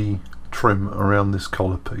a trim around this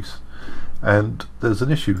collar piece, and there's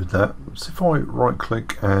an issue with that. So if I right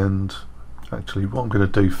click, and actually what I'm going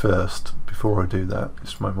to do first before I do that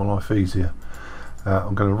is to make my life easier,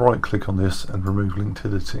 I'm going to right click on this and remove linked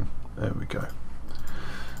editing. There we go.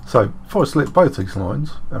 So if I select both these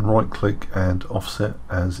lines and right click and offset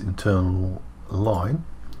as internal line,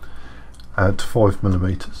 add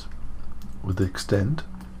 5mm with the extend,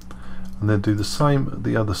 and then do the same at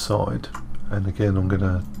the other side, and again I'm going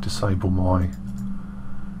to disable my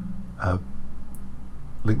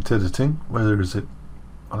linked editing. Where is it?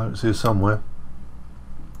 I know it's here somewhere.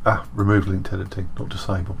 Remove linked editing, not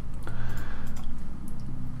disable.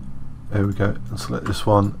 There we go, and select this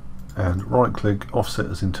one and right click, offset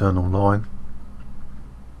as internal line,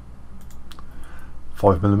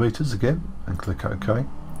 5mm again, and click OK.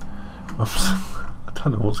 Oops, I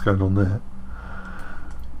don't know what's going on there.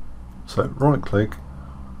 So right click,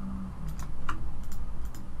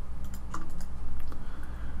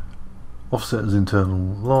 offset as internal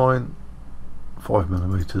line,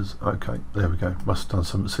 5mm. Okay, there we go. Must have done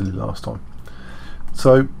something silly last time.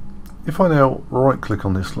 So if I now right click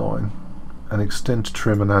on this line and extend to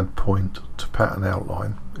trim and add point to pattern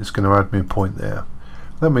outline, it's going to add me a point there.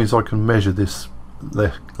 That means I can measure this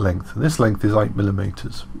length, and this length is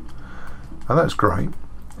 8mm, and that's great,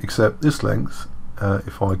 except this length,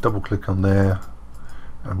 if I double click on there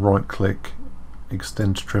and right click,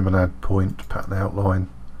 extend to trim and add point, pattern outline,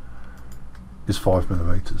 is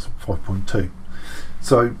 5mm, 5.2.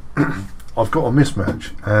 So I've got a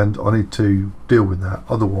mismatch, and I need to deal with that,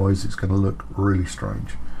 otherwise it's going to look really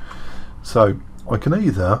strange. So I can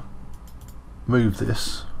either move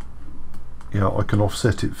this, I can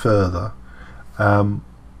offset it further,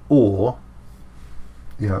 or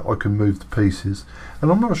I can move the pieces,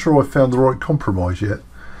 and I'm not sure I've found the right compromise yet,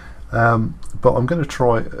 but I'm going to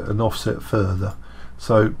try an offset further.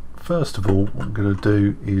 So first of all, what I'm going to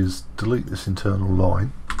do is delete this internal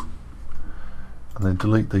line, and then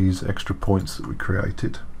delete these extra points that we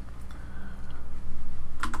created,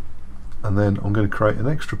 and then I'm going to create an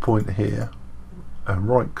extra point here and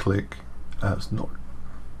right click,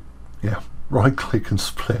 right click and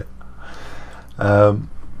split,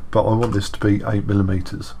 but I want this to be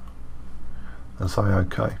 8mm, and say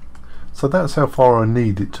OK. So that's how far I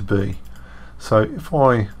need it to be. So if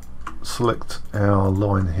I select our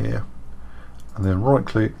line here and then right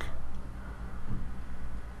click,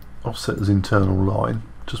 offset as internal line,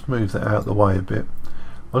 just move that out of the way a bit.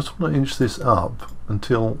 I just want to inch this up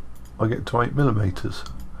until I get to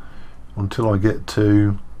 8mm, until I get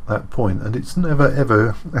to that point, and it's never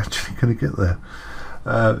ever actually going to get there.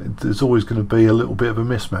 There's always going to be a little bit of a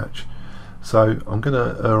mismatch, so I'm going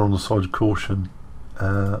to err on the side of caution.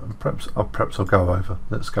 Perhaps I'll go over.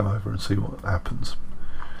 Let's go over and see what happens.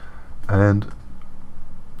 And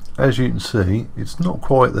as you can see, it's not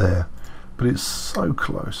quite there, but it's so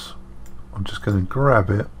close. I'm just going to grab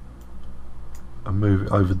it and move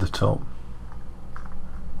it over the top,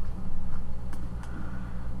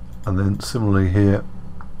 and then similarly here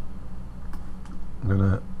I'm going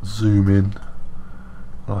to zoom in,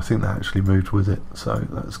 and I think that actually moved with it, so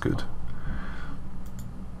that's good.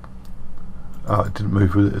 It didn't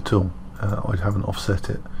move with it at all. I haven't offset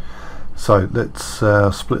it, so let's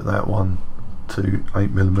split that one to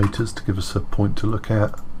 8mm to give us a point to look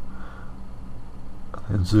at, and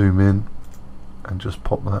then zoom in and just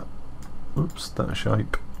pop that, oops, that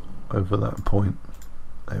shape over that point.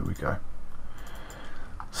 There we go.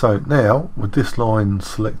 So now with this line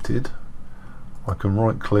selected, I can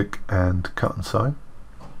right click and cut and sew,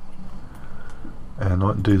 and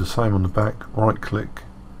I can do the same on the back, right click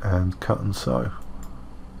and cut and sew,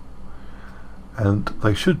 and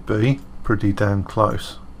they should be pretty damn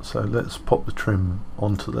close. So let's pop the trim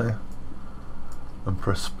onto there and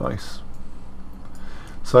press space.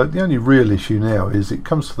 So the only real issue now is it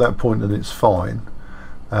comes to that point and it's fine,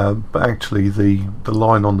 but actually the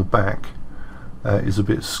line on the back is a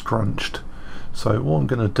bit scrunched. So what I'm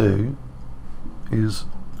going to do is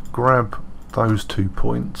grab those 2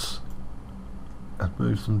 points and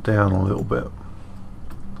move them down a little bit,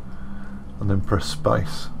 and then press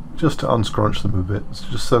space just to unscrunch them a bit,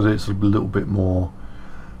 just so that it's a little bit more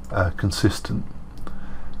consistent.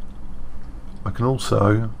 I can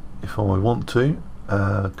also, if I want to,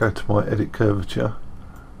 go to my edit curvature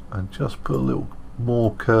and just put a little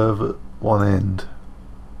more curve at one end,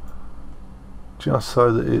 just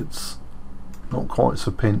so that it's not quite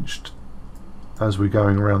so pinched as we're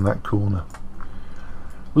going around that corner.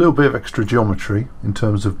 A little bit of extra geometry in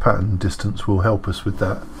terms of pattern distance will help us with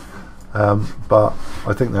that, but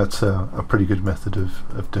I think that's a pretty good method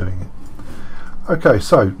of doing it. Okay,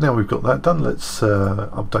 so now we've got that done, let's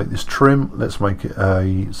update this trim. Let's make it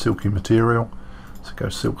a silky material, so go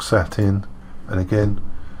silk satin, and again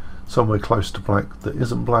somewhere close to black that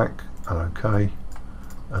isn't black, and okay,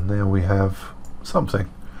 and now we have something.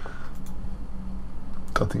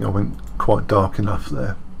 Don't think I went quite dark enough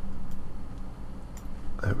there.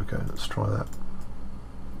 There we go, let's try that.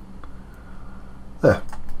 There.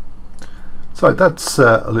 So that's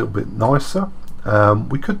a little bit nicer.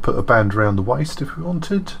 We could put a band around the waist if we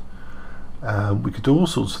wanted. We could do all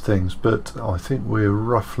sorts of things, but I think we're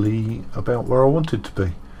roughly about where I wanted to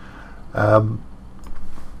be.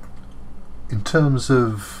 In terms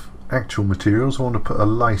of actual materials, I want to put a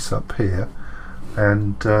lace up here,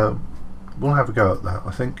 and we'll have a go at that,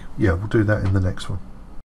 I think. Yeah, we'll do that in the next one.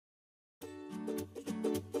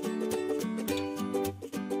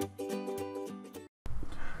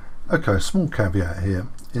 Okay, small caveat here,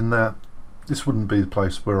 in that this wouldn't be the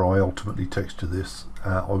place where I ultimately texture this.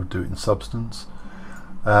 I would do it in Substance,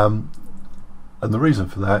 and the reason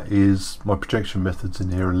for that is my projection methods in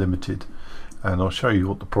here are limited, and I'll show you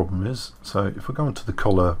what the problem is. So if I go into the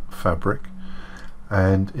collar fabric,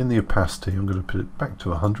 and in the opacity I'm going to put it back to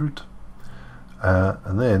 100,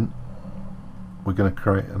 and then we're going to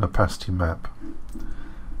create an opacity map,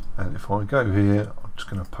 and if I go here I'm just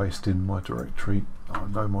going to paste in my directory I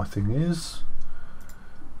know my thing is,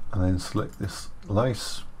 and then select this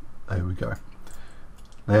lace. There we go.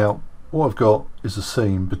 Now what I've got is a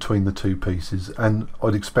seam between the two pieces, and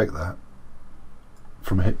I'd expect that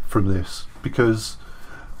from this, because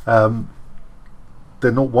they're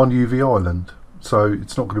not one UV island, so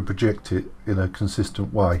it's not going to project it in a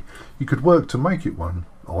consistent way. You could work to make it one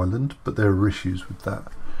island, but there are issues with that.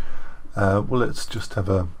 Well, let's just have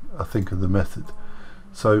a think of the method.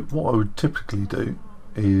 So what I would typically do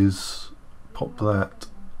is pop that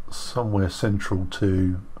somewhere central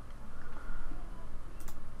to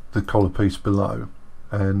the collar piece below,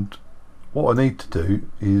 and what I need to do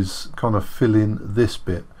is kind of fill in this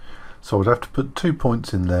bit. So I'd have to put 2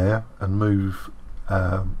 points in there and move,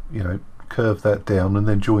 you know, curve that down and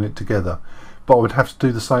then join it together, but I would have to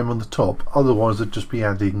do the same on the top, otherwise I'd just be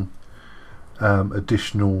adding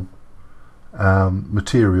additional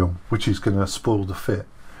material, which is going to spoil the fit.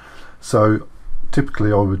 So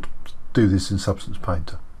typically I would do this in Substance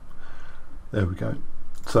Painter. There we go.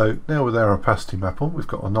 So now with our opacity map on, we've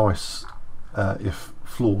got a nice, if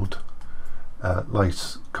flawed,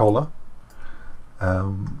 lace collar.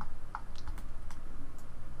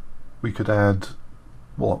 We could add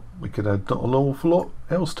what? We could add not an awful lot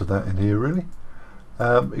else to that in here really,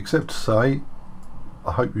 except to say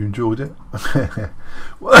I hope you enjoyed it.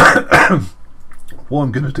 What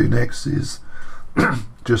I'm going to do next is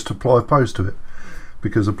just apply a pose to it,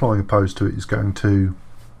 because applying a pose to it is going to,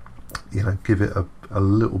 you know, give it a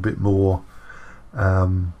little bit more,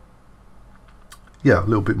 yeah, a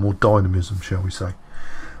little bit more dynamism, shall we say.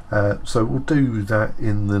 So we'll do that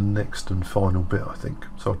in the next and final bit, I think.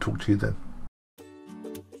 So I'll talk to you then.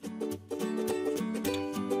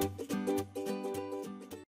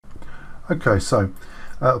 Okay, so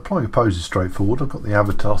applying a pose is straightforward. I've got the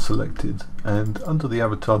avatar selected, and under the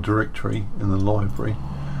avatar directory in the library,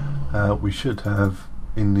 we should have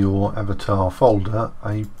in your avatar folder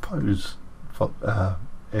a pose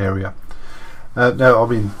area. Now, I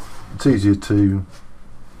mean, it's easier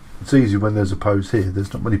when there's a pose here.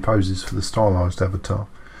 There's not many poses for the stylized avatar,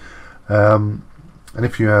 and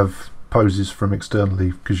if you have poses from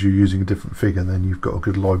externally because you're using a different figure, then you've got a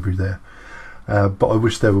good library there. But I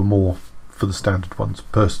wish there were more for the standard ones,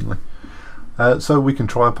 personally. So we can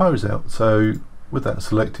try a pose out. So with that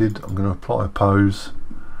selected, I'm going to apply a pose.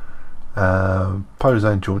 Pose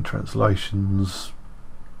and joint translations,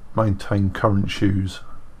 maintain current shoes,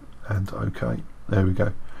 and OK. There we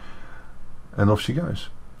go. And off she goes.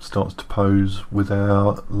 Starts to pose with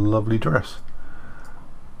our lovely dress.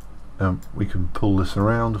 We can pull this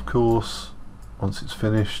around, of course, once it's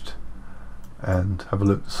finished, and have a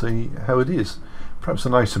look to see how it is. Perhaps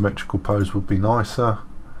an asymmetrical pose would be nicer.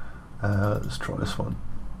 Let's try this one.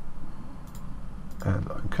 And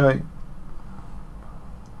OK.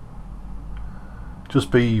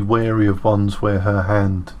 Just be wary of ones where her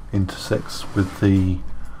hand intersects with the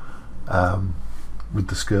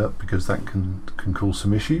skirt, because that can cause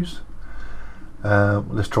some issues.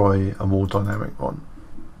 Let's try a more dynamic one.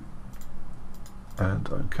 And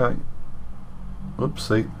OK. Oops,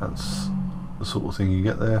 see, that's the sort of thing you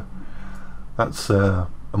get there. That's a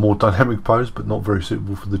more dynamic pose, but not very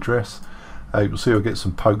suitable for the dress. You'll see I'll get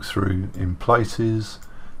some poke through in places.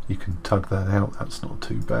 You can tug that out, that's not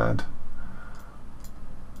too bad.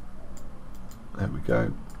 There we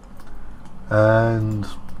go. And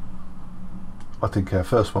I think our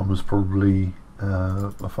first one was probably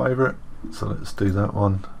my favourite, so let's do that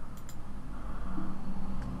one.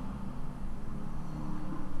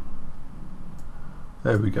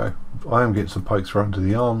 There we go. I am getting some pokes through under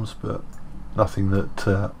the arms, but nothing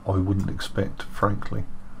that I wouldn't expect, frankly.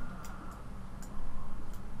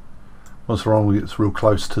 Once the arm gets real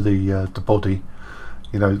close to the body,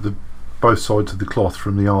 you know, both sides of the cloth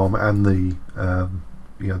from the arm and the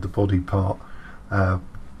you know, the body part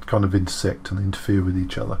kind of intersect and interfere with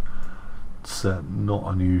each other. It's not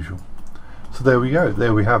unusual. So there we go.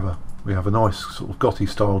 There we have a nice sort of Gothic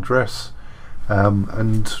style dress,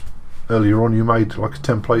 and earlier on you made like a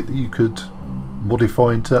template that you could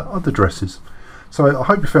modify into other dresses. So I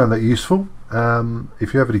hope you found that useful.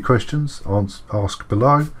 If you have any questions, ask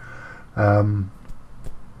below.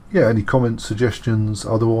 Yeah, any comments, suggestions,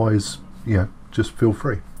 otherwise, yeah, just feel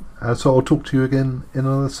free. So I'll talk to you again in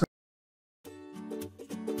another session.